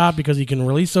that shot because he can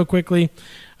release so quickly.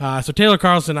 So Taylor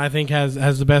Carlson, I think,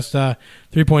 has the best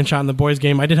 3-point shot in the boys'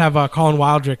 game. I did have Colin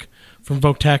Wildrick from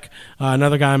Voc Tech,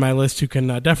 another guy on my list who can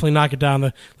definitely knock it down.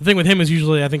 The thing with him is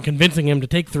usually, I think, convincing him to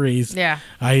take threes. Yeah.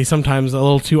 He's sometimes a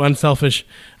little too unselfish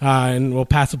and will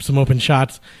pass up some open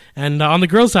shots. And on the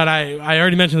girls' side, I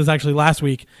already mentioned this actually last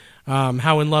week,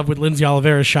 how in love with Lindsay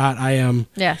Oliveira's shot I am.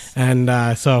 Yes. And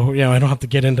so, I don't have to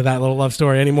get into that little love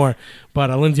story anymore.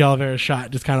 But Lindsay Oliveira's shot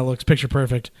just kind of looks picture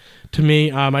perfect to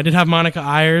me. I did have Monica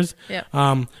Ayers. Yep.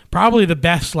 Probably the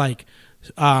best,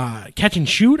 catch and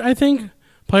shoot, I think,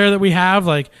 player that we have.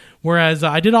 Whereas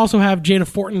I did also have Jana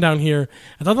Fortin down here.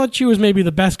 I thought she was maybe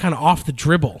the best kind of off the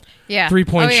dribble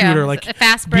 3-point shooter. Like a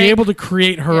fast break. Be able to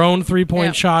create her own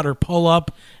 3-point shot or pull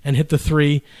up and hit the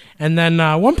three. And then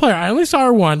one player, I only saw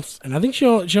her once, and I think she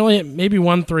only hit maybe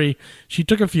 1 3. She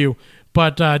took a few.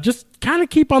 But just kind of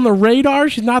keep on the radar.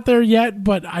 She's not there yet,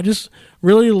 but I just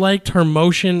really liked her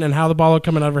motion and how the ball would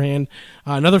come out of her hand.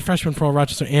 Another freshman for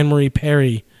Rochester, Anne-Marie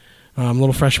Perry.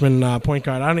 Little freshman point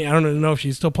guard. I don't know if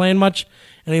she's still playing much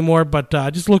anymore, but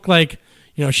just looked like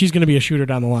she's going to be a shooter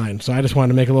down the line. So I just wanted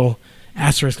to make a little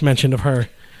asterisk mention of her.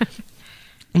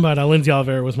 But Lindsay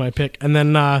Oliveira was my pick, and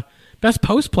then best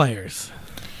post players.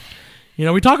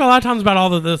 We talk a lot of times about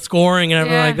all the scoring and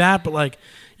everything like that, but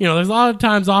there's a lot of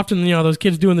times often those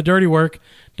kids doing the dirty work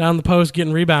down the post,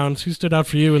 getting rebounds. Who stood out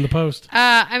for you in the post?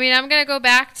 I'm going to go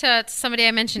back to somebody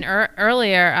I mentioned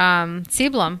earlier,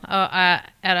 Seablum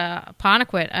at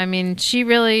Ponequid. I mean, she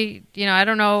really, I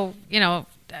don't know,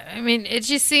 it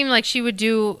just seemed like she would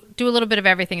do a little bit of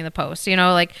everything in the post,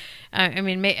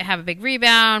 have a big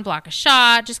rebound, block a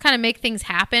shot, just kind of make things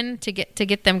happen to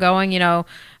get them going. Your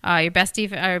best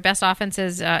offense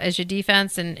is your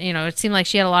defense, and it seemed like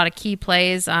she had a lot of key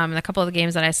plays in a couple of the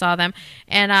games that I saw them.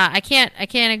 And I can't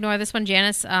ignore this one,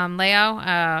 Janice Leo.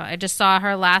 I just saw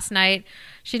her last night.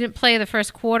 She didn't play the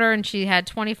first quarter, and she had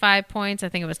 25 points. I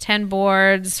think it was 10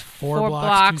 boards, 4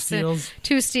 blocks,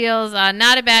 2 steals.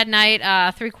 Not a bad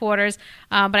night, 3 quarters.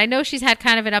 But I know she's had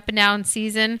kind of an up and down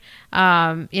season, she's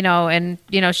our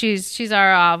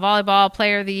volleyball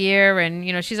player of the year,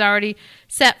 and she's already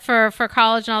set for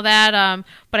college and all that.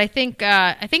 But I think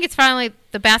it's finally,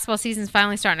 the basketball season's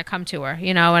finally starting to come to her,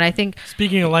 and I think,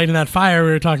 speaking of lighting that fire we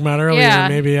were talking about earlier,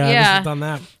 maybe this has done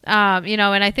that.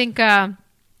 And I think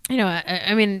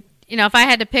if I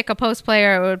had to pick a post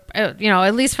player, it would,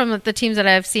 at least from the teams that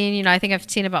I've seen, I think I've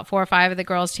seen about 4 or 5 of the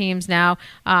girls' teams now.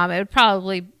 It would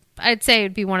probably, I'd say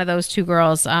it'd be one of those 2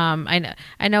 girls. I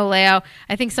know Leo.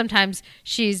 I think sometimes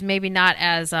she's maybe not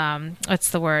as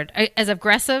as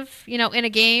aggressive, in a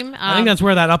game. I think that's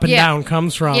where that up and down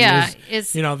comes from. Yeah,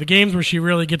 the games where she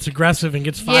really gets aggressive and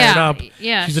gets fired up.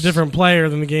 Yeah, she's a different player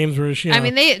than the games where she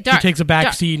takes a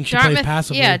back seat and she plays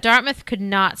passively. Yeah, Dartmouth could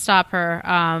not stop her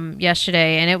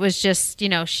yesterday, and it was just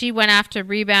she went after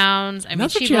rebounds.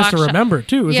 That's what she has to remember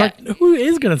too. It's who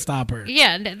is going to stop her?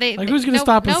 Yeah, who's going to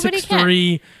stop a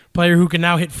 6'3" player who can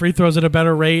now hit free throws at a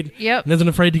better rate, and isn't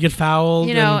afraid to get fouled,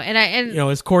 and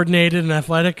is coordinated and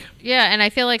athletic. Yeah, and I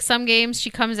feel like some games she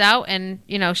comes out and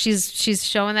she's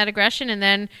showing that aggression, and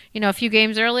then a few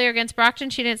games earlier against Brockton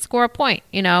she didn't score a point,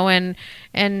 and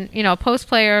a post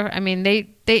player. I mean they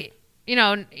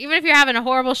even if you're having a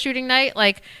horrible shooting night,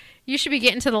 you should be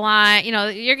getting to the line.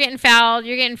 You're getting fouled,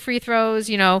 you're getting free throws.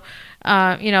 You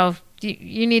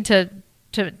need to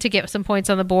get some points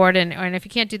on the board, and if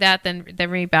you can't do that, then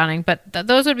rebounding. But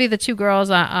those would be the 2 girls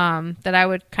that I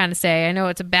would kind of say. I know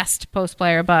it's a best post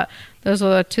player, but those were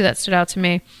the 2 that stood out to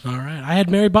me. All right, I had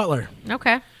Mary Butler.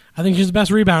 Okay, I think she's the best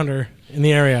rebounder in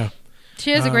the area.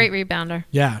 She is a great rebounder.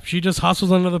 Yeah, she just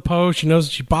hustles under the post. She knows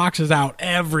that she boxes out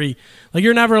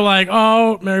you're never like,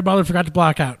 oh, Mary Butler forgot to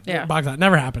box out.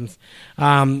 Never happens.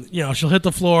 She'll hit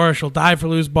the floor. She'll dive for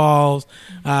loose balls.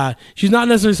 She's not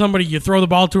necessarily somebody you throw the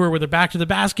ball to her with her back to the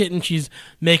basket and she's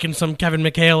making some Kevin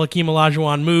McHale, Akeem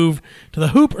Olajuwon move to the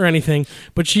hoop or anything.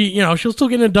 But she'll still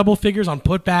get into double figures on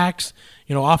putbacks.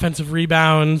 offensive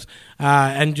rebounds,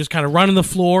 and just kind of running the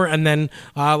floor, and then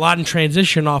a lot in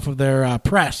transition off of their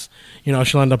press.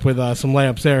 She'll end up with some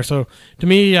layups there. So to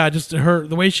me, just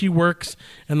the way she works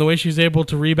and the way she's able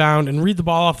to rebound and read the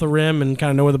ball off the rim and kind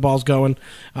of know where the ball's going.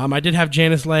 I did have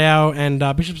Janice Leao and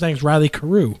Bishop Stang's Riley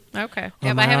Carew. Okay.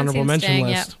 On my honorable mention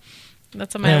list. Yet.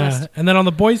 That's on my list. And then on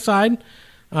the boys' side,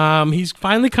 he's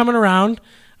finally coming around.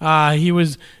 He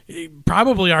was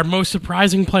probably our most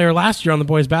surprising player last year on the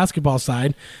boys' basketball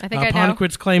side. I think I know.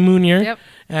 Ponquit's Clay Munier. Yep.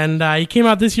 And he came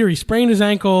out this year. He sprained his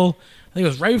ankle. I think it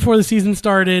was right before the season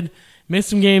started. Missed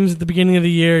some games at the beginning of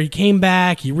the year. He came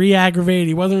back. He re-aggravated.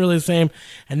 He wasn't really the same.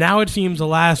 And now it seems the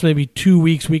last maybe 2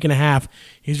 weeks, week and a half,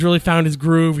 he's really found his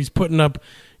groove. He's putting up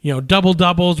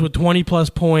double-doubles with 20-plus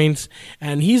points.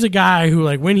 And he's a guy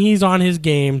who, when he's on his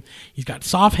game, he's got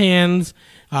soft hands,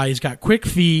 he's got quick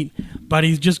feet, but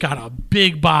he's just got a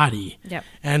big body. Yep.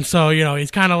 And so,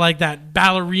 he's kind of like that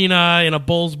ballerina in a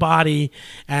bull's body.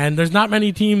 And there's not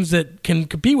many teams that can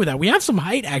compete with that. We have some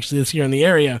height, actually, this year in the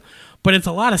area, but it's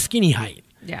a lot of skinny height.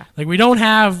 Yeah. We don't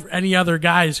have any other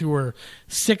guys who are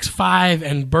 6'5"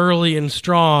 and burly and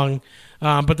strong,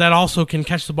 but that also can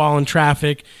catch the ball in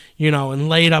traffic, and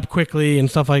lay it up quickly and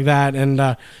stuff like that. And,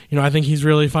 I think he's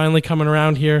really finally coming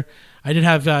around here. I did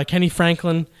have Kenny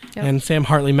Franklin and Sam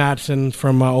Hartley-Matson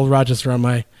from Old Rochester on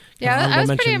my I was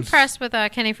pretty impressed with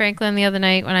Kenny Franklin the other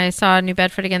night when I saw New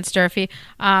Bedford against Durfee.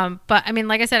 But,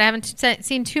 like I said, I haven't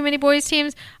seen too many boys'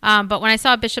 teams. But when I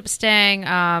saw Bishop Stang,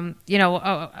 why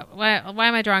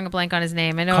am I drawing a blank on his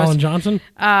name? I know Colin Johnson?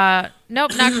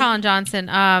 Nope, not Colin Johnson.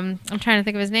 I'm trying to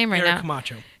think of his name right now. Eric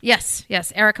Camacho. Yes,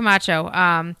 Eric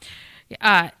Camacho.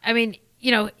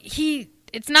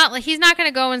 It's not like he's not going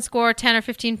to go and score 10 or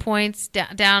 15 points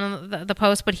down the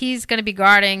post, but he's going to be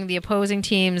guarding the opposing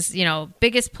team's,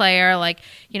 biggest player.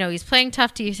 He's playing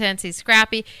tough defense. He's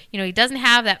scrappy. He doesn't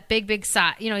have that big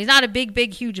size. He's not a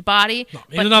big, huge body. No,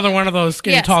 he's another one of those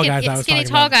skinny, tall guys I was talking about. Skinny,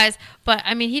 tall guys. But,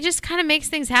 he just kind of makes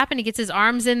things happen. He gets his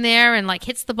arms in there and,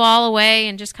 hits the ball away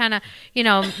and just kind of,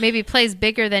 maybe plays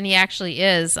bigger than he actually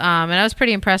is. And I was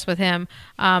pretty impressed with him.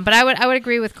 But I would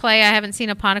agree with Clay. I haven't seen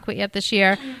a Ponquit yet this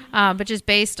year. But just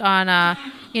based on,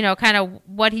 kind of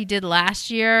what he did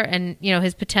last year and,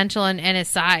 his potential and his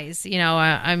size,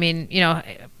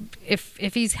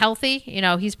 if he's healthy,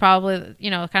 he's probably,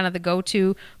 kind of the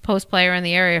go-to post player in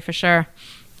the area for sure.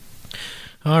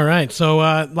 All right. So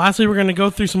lastly, we're going to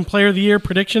go through some Player of the Year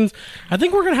predictions. I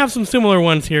think we're going to have some similar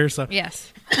ones here. So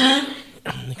yes.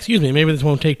 Excuse me. Maybe this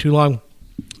won't take too long.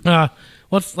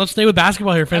 Let's stay with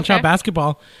basketball here. Finish out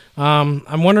basketball.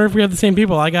 I'm wondering if we have the same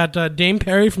people. I got Dame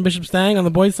Perry from Bishop Stang on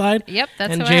the boys' side. Yep,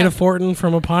 that's and Jada Fortin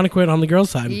from Apponequet on the girls'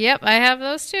 side. Yep, I have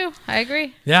those too. I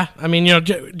agree. Yeah,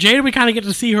 Jada, we kind of get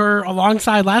to see her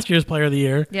alongside last year's Player of the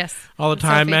Year. Yes, all the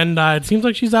time, Sophie. And it seems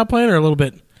like she's outplaying her a little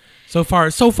bit. So far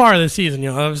this season,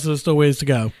 obviously there's still ways to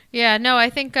go. Yeah, no, I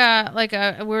think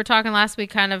we were talking last week,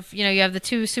 kind of, you have the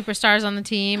two superstars on the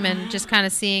team, and just kind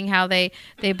of seeing how they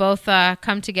both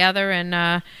come together, and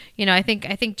I think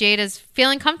Jada's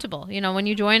feeling comfortable. When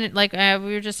you join,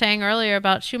 we were just saying earlier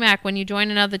about Shumack, when you join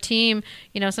another team,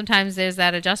 sometimes there's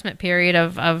that adjustment period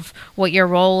of what your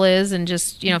role is, and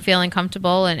just feeling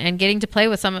comfortable and getting to play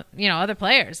with some other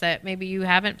players that maybe you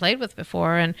haven't played with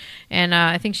before, and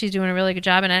I think she's doing a really good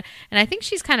job, and I think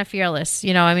she's kind of fearless.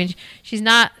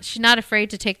 She's not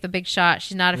afraid to take the big shot.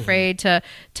 She's not afraid to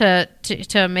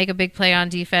make a big play on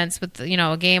defense with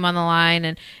a game on the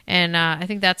line, and I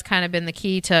think that's kind of been the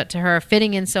key to her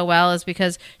fitting in so well, is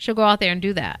because she'll go out there and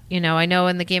do that. I know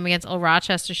in the game against Old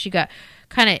Rochester, she got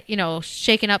kind of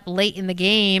shaken up late in the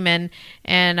game, and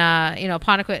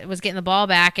Ponquit was getting the ball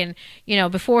back, and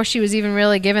before she was even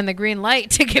really given the green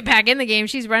light to get back in the game,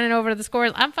 she's running over to the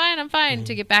scores. I'm fine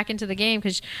to get back into the game,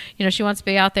 because she wants to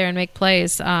be out there and make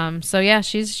plays. So yeah,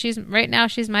 she's right now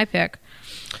she's my pick.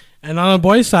 And on the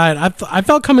boys' side, I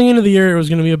felt coming into the year it was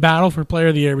going to be a battle for Player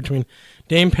of the Year between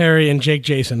Dame Perry and Jake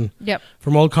Jason. Yep.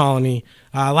 From Old Colony.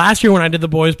 Last year when I did the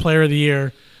boys' Player of the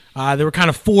Year, there were kind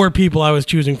of four people I was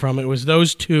choosing from. It was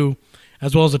those two,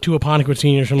 as well as the two Apponequet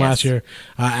seniors from last year,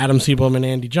 Adam Seablum and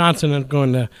Andy Johnson. I'm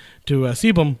going to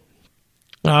Seablum.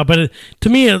 But to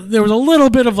me, there was a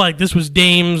little bit of this was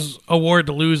Dame's award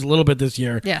to lose a little bit this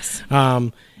year. Yes.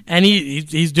 And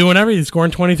he's doing everything. He's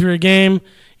scoring 23 a game.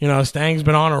 Stang's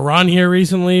been on a run here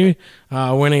recently,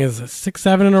 winning his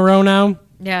 6-7 in a row now.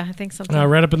 Yeah, I think so.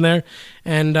 Right up in there.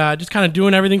 And just kind of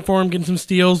doing everything for him, getting some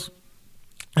steals.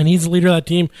 And he's the leader of that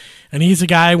team. And he's the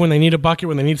guy when they need a bucket,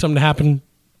 when they need something to happen,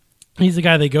 he's the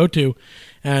guy they go to.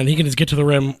 And he can just get to the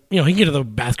rim. He can get to the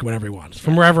basket whenever he wants,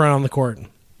 from wherever on the court.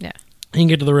 Yeah. He can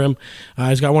get to the rim.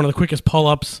 He's got one of the quickest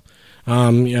pull-ups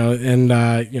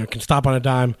Can stop on a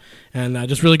dime, and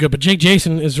just really good. But Jake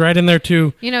Jason is right in there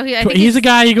too. He's a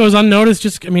guy. He goes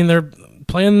unnoticed. They're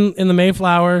playing in the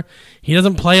Mayflower. He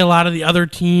doesn't play a lot of the other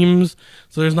teams,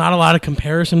 so there's not a lot of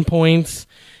comparison points.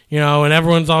 And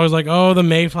everyone's always like, oh, the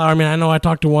Mayflower. I know I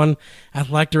talked to one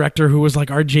athletic director who was like,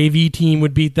 our JV team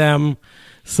would beat them.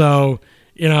 So,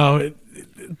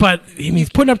 but he's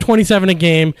putting up 27 a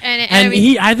game.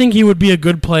 I think he would be a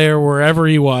good player wherever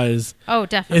he was. Oh,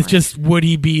 definitely. It's just, would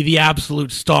he be the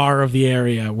absolute star of the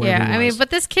area? But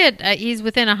this kid, he's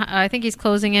within, I think he's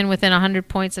closing in within 100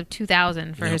 points of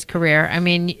 2,000 for his career.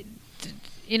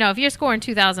 If you're scoring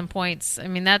 2,000 points,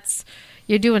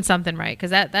 you're doing something right,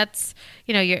 because that's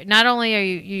you're not only are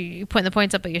you putting the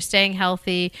points up, but you're staying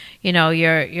healthy.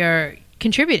 You're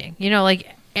contributing.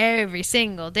 Every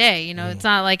single day. It's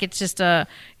not like it's just you're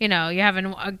having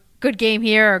a good game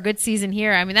here or a good season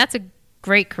here. That's a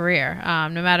great career,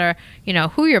 no matter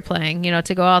who you're playing.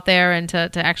 To go out there and to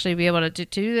actually be able to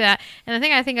do that. And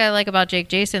the thing I like about Jake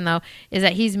Jason though is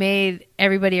that he's made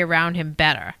everybody around him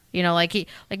better.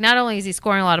 Not only is he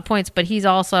scoring a lot of points, but he's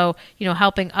also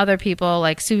helping other people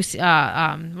like Susie.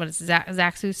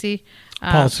 Zach Susie.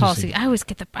 Paul Susie. I always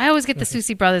get the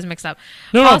Susie brothers mixed up.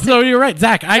 No, you're right,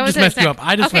 Zach. I just messed you up.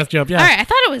 Messed you up. Yeah. All right, I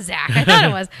thought it was Zach. I thought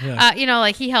it was.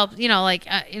 Yeah. He helped.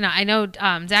 I know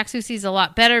Zach Susie's a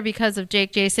lot better because of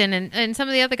Jake Jason and some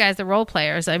of the other guys, the role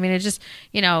players. It's just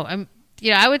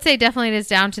I would say definitely it is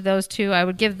down to those two. I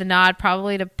would give the nod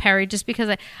probably to Perry, just because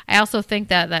I also think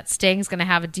that Sting's going to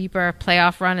have a deeper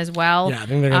playoff run as well. Yeah, I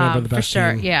think they're going to be the best for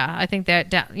sure. team. Yeah, I think that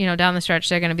down the stretch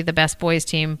they're going to be the best boys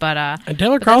team. But and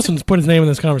Taylor Carlson's put his name in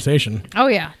this conversation. Oh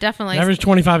yeah, definitely. Average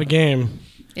 25 a game.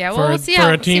 Yeah, well, we'll see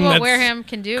what Wareham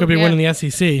can do. Could be winning the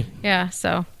SEC. Yeah,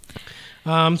 so.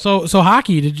 So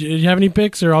hockey. Did you have any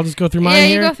picks, or I'll just go through mine? Yeah,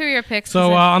 you go through your picks.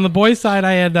 So on the boys' side,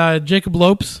 I had Jacob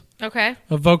Lopes. Okay.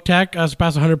 Of Voc Tech,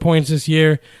 surpassed 100 points this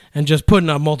year, and just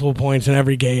putting up multiple points in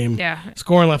every game. Yeah.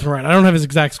 Scoring left and right. I don't have his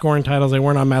exact scoring titles. They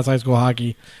weren't on Mass High School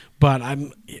Hockey, but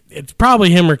it's probably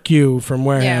him or Q from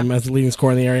Wareham as the leading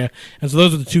scorer in the area. And so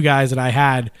those are the two guys that I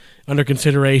had under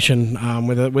consideration,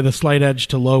 with a slight edge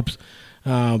to Lopes.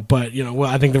 But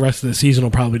I think the rest of the season will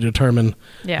probably determine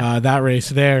that race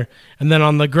there. And then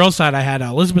on the girls' side, I had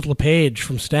Elizabeth LePage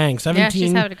from Stang. 17, yeah,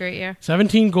 she's having a great year.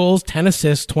 17 goals, 10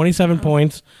 assists, 27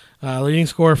 points. Leading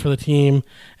scorer for the team.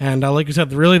 And like you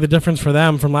said, really the difference for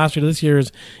them from last year to this year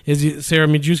is Sarah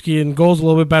Majewski in goals a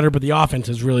little bit better, but the offense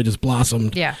has really just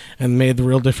blossomed and made the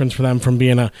real difference for them from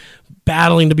being a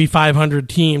battling to be 500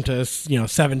 team to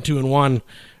 7-2-1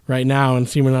 right now and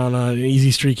seeming on an easy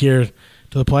streak here to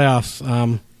the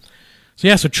playoffs.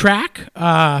 So track.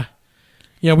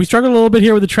 We struggled a little bit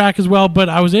here with the track as well, but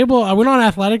I went on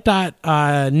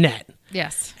athletic.net.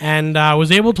 Yes. And I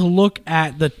was able to look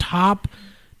at the top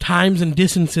times and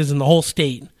distances in the whole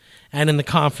state and in the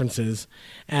conferences.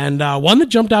 And one that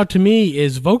jumped out to me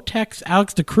is Voc Tech's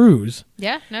Alex DeCruz.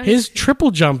 Yeah. No, his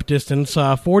triple jump distance,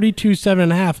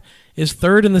 42.7.5, is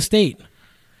third in the state.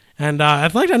 And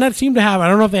Athletic.net seemed to have, I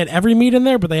don't know if they had every meet in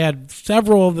there, but they had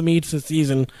several of the meets this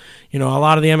season. A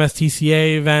lot of the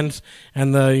MSTCA events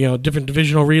and the, different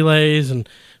divisional relays. And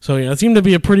so, it seemed to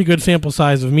be a pretty good sample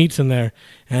size of meets in there.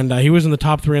 And he was in the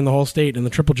top 3 in the whole state in the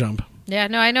triple jump. Yeah,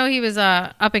 no, I know he was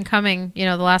up and coming,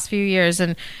 the last few years,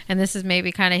 and this is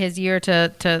maybe kind of his year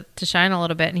to shine a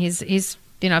little bit. And he's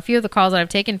a few of the calls that I've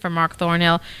taken from Mark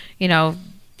Thornhill,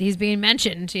 he's being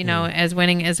mentioned, as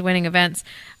winning events.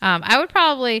 I would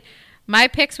probably, my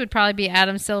picks would probably be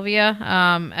Adam Sylvia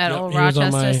at Old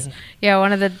Rochester. Yeah,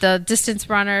 one of the distance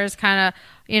runners, kind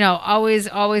of,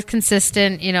 always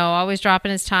consistent, always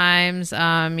dropping his times.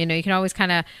 You can always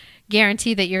kind of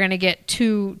guarantee that you're going to get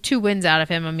two wins out of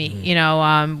him a meet,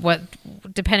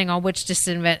 depending on which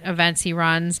distance events he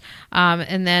runs.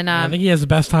 And then I think he has the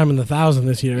best time in the 1,000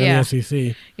 this year in the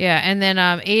SEC. Yeah, and then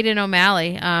Aiden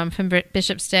O'Malley from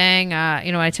Bishop Stang.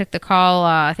 I took the call,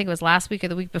 I think it was last week or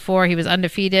the week before. He was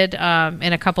undefeated in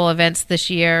a couple events this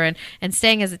year. And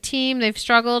Stang as a team, they've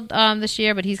struggled this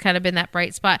year, but he's kind of been that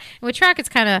bright spot. And with track, it's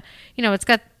kind of,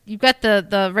 you've got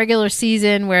the regular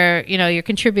season where you're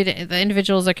contributing, the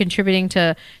individuals are contributing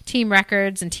to team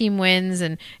records and team wins,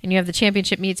 and you have the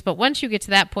championship meets. But once you get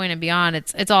to that point and beyond,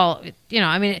 it's all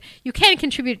you can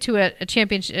contribute to a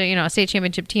championship, a state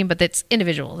championship team, but it's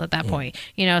individuals at that point.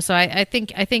 So I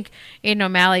think Aiden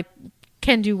O'Malley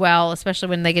can do well, especially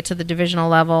when they get to the divisional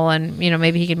level, and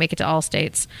maybe he can make it to all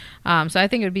states. So I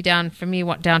think it would be down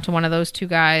to one of those two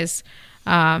guys.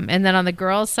 And then on the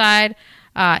girls' side,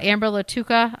 Amber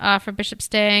Latuka for Bishop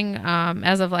Stang.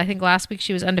 As of I think last week,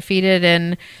 she was undefeated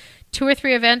in 2 or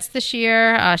 3 events this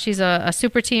year. She's a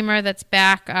super teamer that's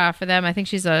back for them. I think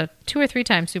she's a 2 or 3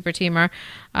 time super teamer.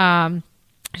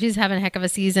 She's having a heck of a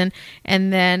season.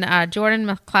 And then Jordan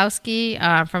McCloskey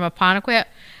from Apponequet.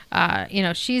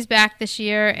 She's back this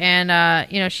year,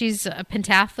 and she's a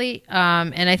pentathlete,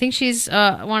 and I think she's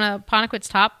one of Apponequet's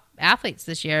top athletes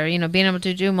this year, being able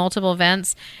to do multiple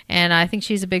events, and I think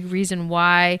she's a big reason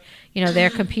why they're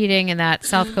competing in that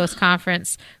South Coast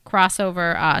Conference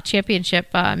crossover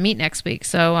championship meet next week.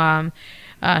 So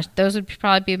those would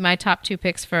probably be my top 2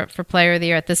 picks for player of the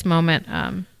year at this moment.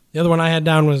 The other one I had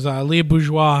down was Leah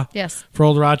Bourgeois. Yes. For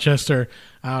Old Rochester,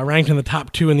 ranked in the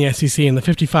top 2 in the SEC in the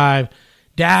 55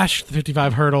 dash, the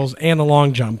 55 hurdles, and the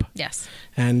long jump. Yes.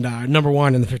 And number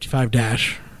 1 in the 55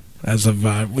 dash as of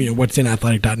what's in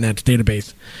athletic.net's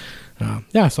database.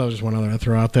 So just one other to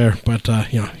throw out there. But,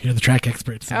 you're the track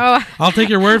expert. So I'll take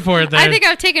your word for it there. I think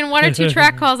I've taken 1 or 2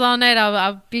 track calls all night.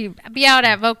 I'll be out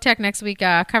at Vogue Tech next week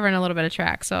covering a little bit of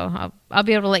track. So I'll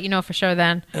be able to let you know for sure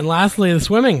then. And lastly, the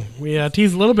swimming. We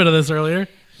teased a little bit of this earlier.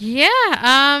 Yeah,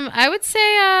 I would say,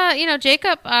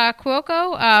 Jacob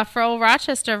Cuoco for Old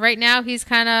Rochester. Right now, he's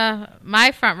kind of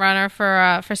my front runner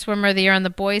for swimmer of the year on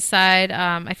the boys' side.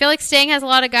 I feel like Stang has a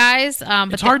lot of guys.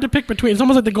 But it's hard to pick between. It's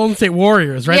almost like the Golden State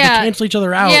Warriors, right? Yeah, they cancel each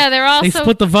other out. Yeah, they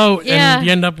split the vote, and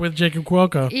you end up with Jacob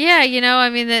Cuoco.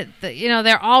 Yeah,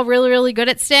 they're all really, really good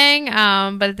at Stang,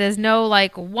 but there's no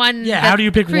one. Yeah, how do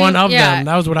you pick one of them?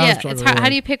 That was what I was struggling with. How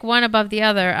do you pick one above the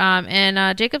other?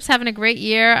 And Jacob's having a great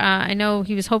year. I know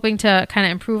he was hoping to kind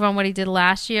of improve on what he did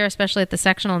last year, especially at the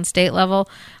sectional and state level.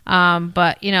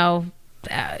 But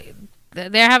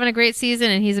they're having a great season,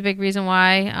 and he's a big reason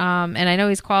why. And I know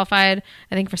he's qualified,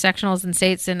 I think, for sectionals and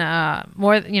states in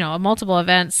multiple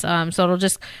events. So it'll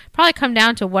just probably come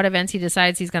down to what events he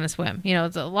decides he's going to swim.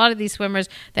 It's a lot of these swimmers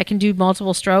that can do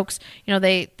multiple strokes.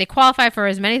 They qualify for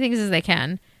as many things as they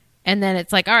can, and then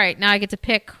it's like, all right, now I get to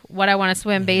pick what I want to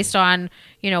swim based on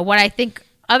what I think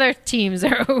other teams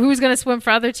or who's going to swim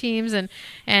for other teams, and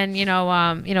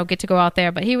get to go out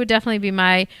there. But he would definitely be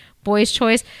my boys'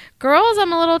 choice. Girls,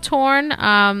 I'm a little torn.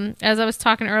 As I was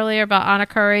talking earlier about Anna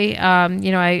Curry,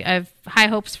 I have high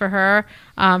hopes for her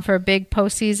for a big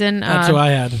postseason. That's who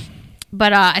I had.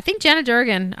 But I think Jenna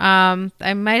Durgan,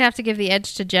 I might have to give the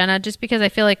edge to Jenna just because I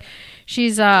feel like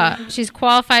she's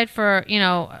qualified for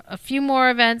a few more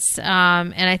events,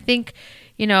 and I think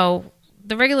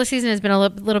the regular season has been a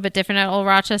little bit different at Old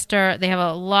Rochester. They have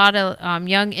a lot of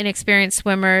young, inexperienced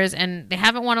swimmers, and they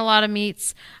haven't won a lot of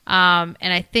meets. And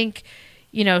I think,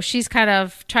 she's kind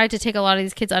of tried to take a lot of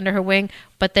these kids under her wing,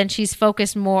 but then she's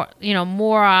focused more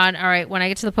on, all right, when I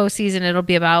get to the postseason, it'll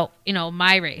be about,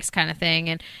 my race kind of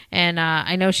thing. And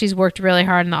I know she's worked really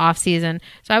hard in the off season.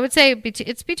 So I would say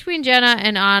it's between Jenna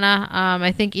and Anna.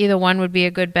 I think either one would be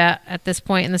a good bet at this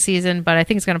point in the season, but I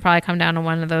think it's going to probably come down to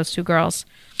one of those 2 girls.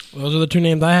 Those are the 2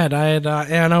 names I had. I had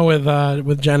Anna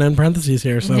with Jenna in parentheses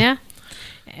here. So yeah,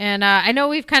 and I know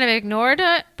we've kind of ignored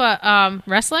it, but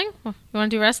wrestling. You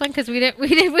want to do wrestling because we didn't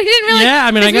really. Yeah,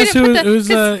 I mean, I guess who's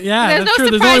that's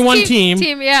true. There's only one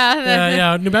team.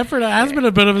 Yeah. New Bedford has been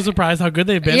a bit of a surprise how good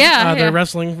they've been. They're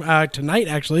wrestling tonight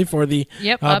actually for the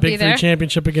Big 3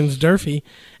 championship against Durfee,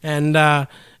 and so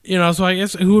I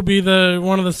guess who would be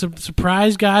one of the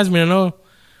surprise guys? I mean, I know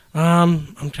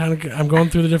I'm going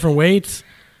through the different weights.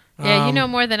 Yeah, you know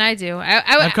more than I do.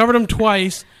 I've covered them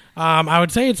twice. I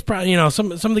would say it's probably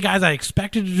some of the guys I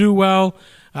expected to do well: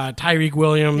 Tyreek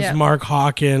Williams, Mark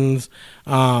Hawkins,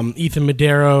 Ethan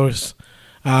Medeiros,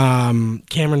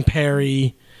 Cameron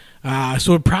Perry.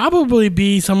 So it'd probably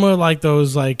be somewhere like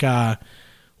those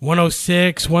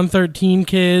 106, 113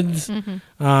 kids,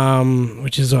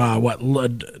 which is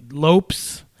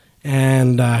Lopes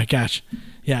and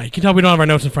Yeah, you can tell we don't have our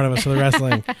notes in front of us for the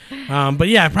wrestling. But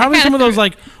yeah, probably some of those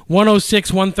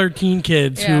 106, 113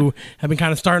 kids who have been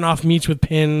kind of starting off meets with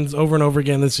pins over and over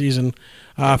again this season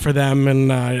for them,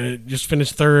 and just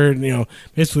finished third.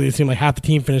 Basically it seemed like half the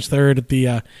team finished third at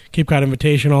the Cape Cod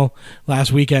Invitational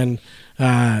last weekend. So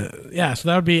that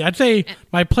would be, I'd say,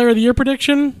 my player of the year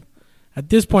prediction at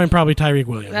this point, probably Tyreek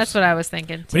Williams. That's what I was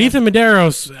thinking too. But Ethan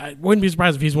Medeiros, I wouldn't be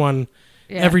surprised if he's won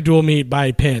every dual meet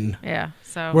by pin. Yeah.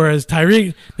 So. Whereas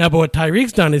Tyreek, but what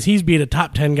Tyreek's done is he's beat a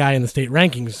top 10 guy in the state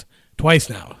rankings twice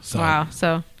now. So. Wow.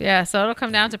 So it'll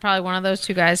come down to probably one of those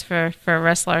 2 guys for a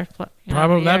wrestler.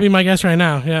 Probably that'd be my guess right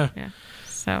now. Yeah.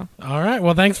 So. All right.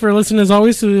 Well, thanks for listening as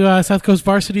always to South Coast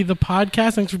Varsity, the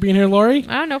podcast. Thanks for being here, Lori.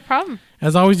 Oh, no problem.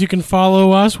 As always, you can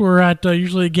follow us. We're at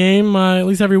usually a game at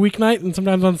least every weeknight and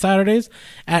sometimes on Saturdays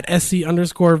at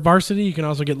SC_varsity. You can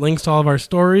also get links to all of our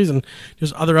stories and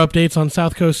just other updates on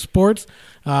South Coast sports.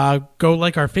 Go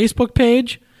like our Facebook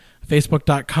page,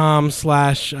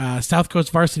 Facebook.com/South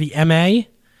Coast Varsity MA.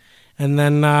 And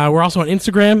then we're also on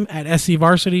Instagram at SC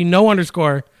Varsity, no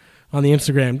underscore on the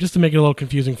Instagram, just to make it a little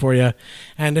confusing for you.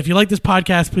 And if you like this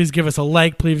podcast, please give us a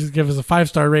like. Please give us a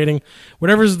 5-star rating.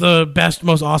 Whatever's the best,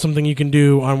 most awesome thing you can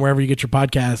do on wherever you get your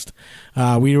podcast.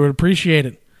 We would appreciate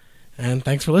it. And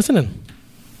thanks for listening.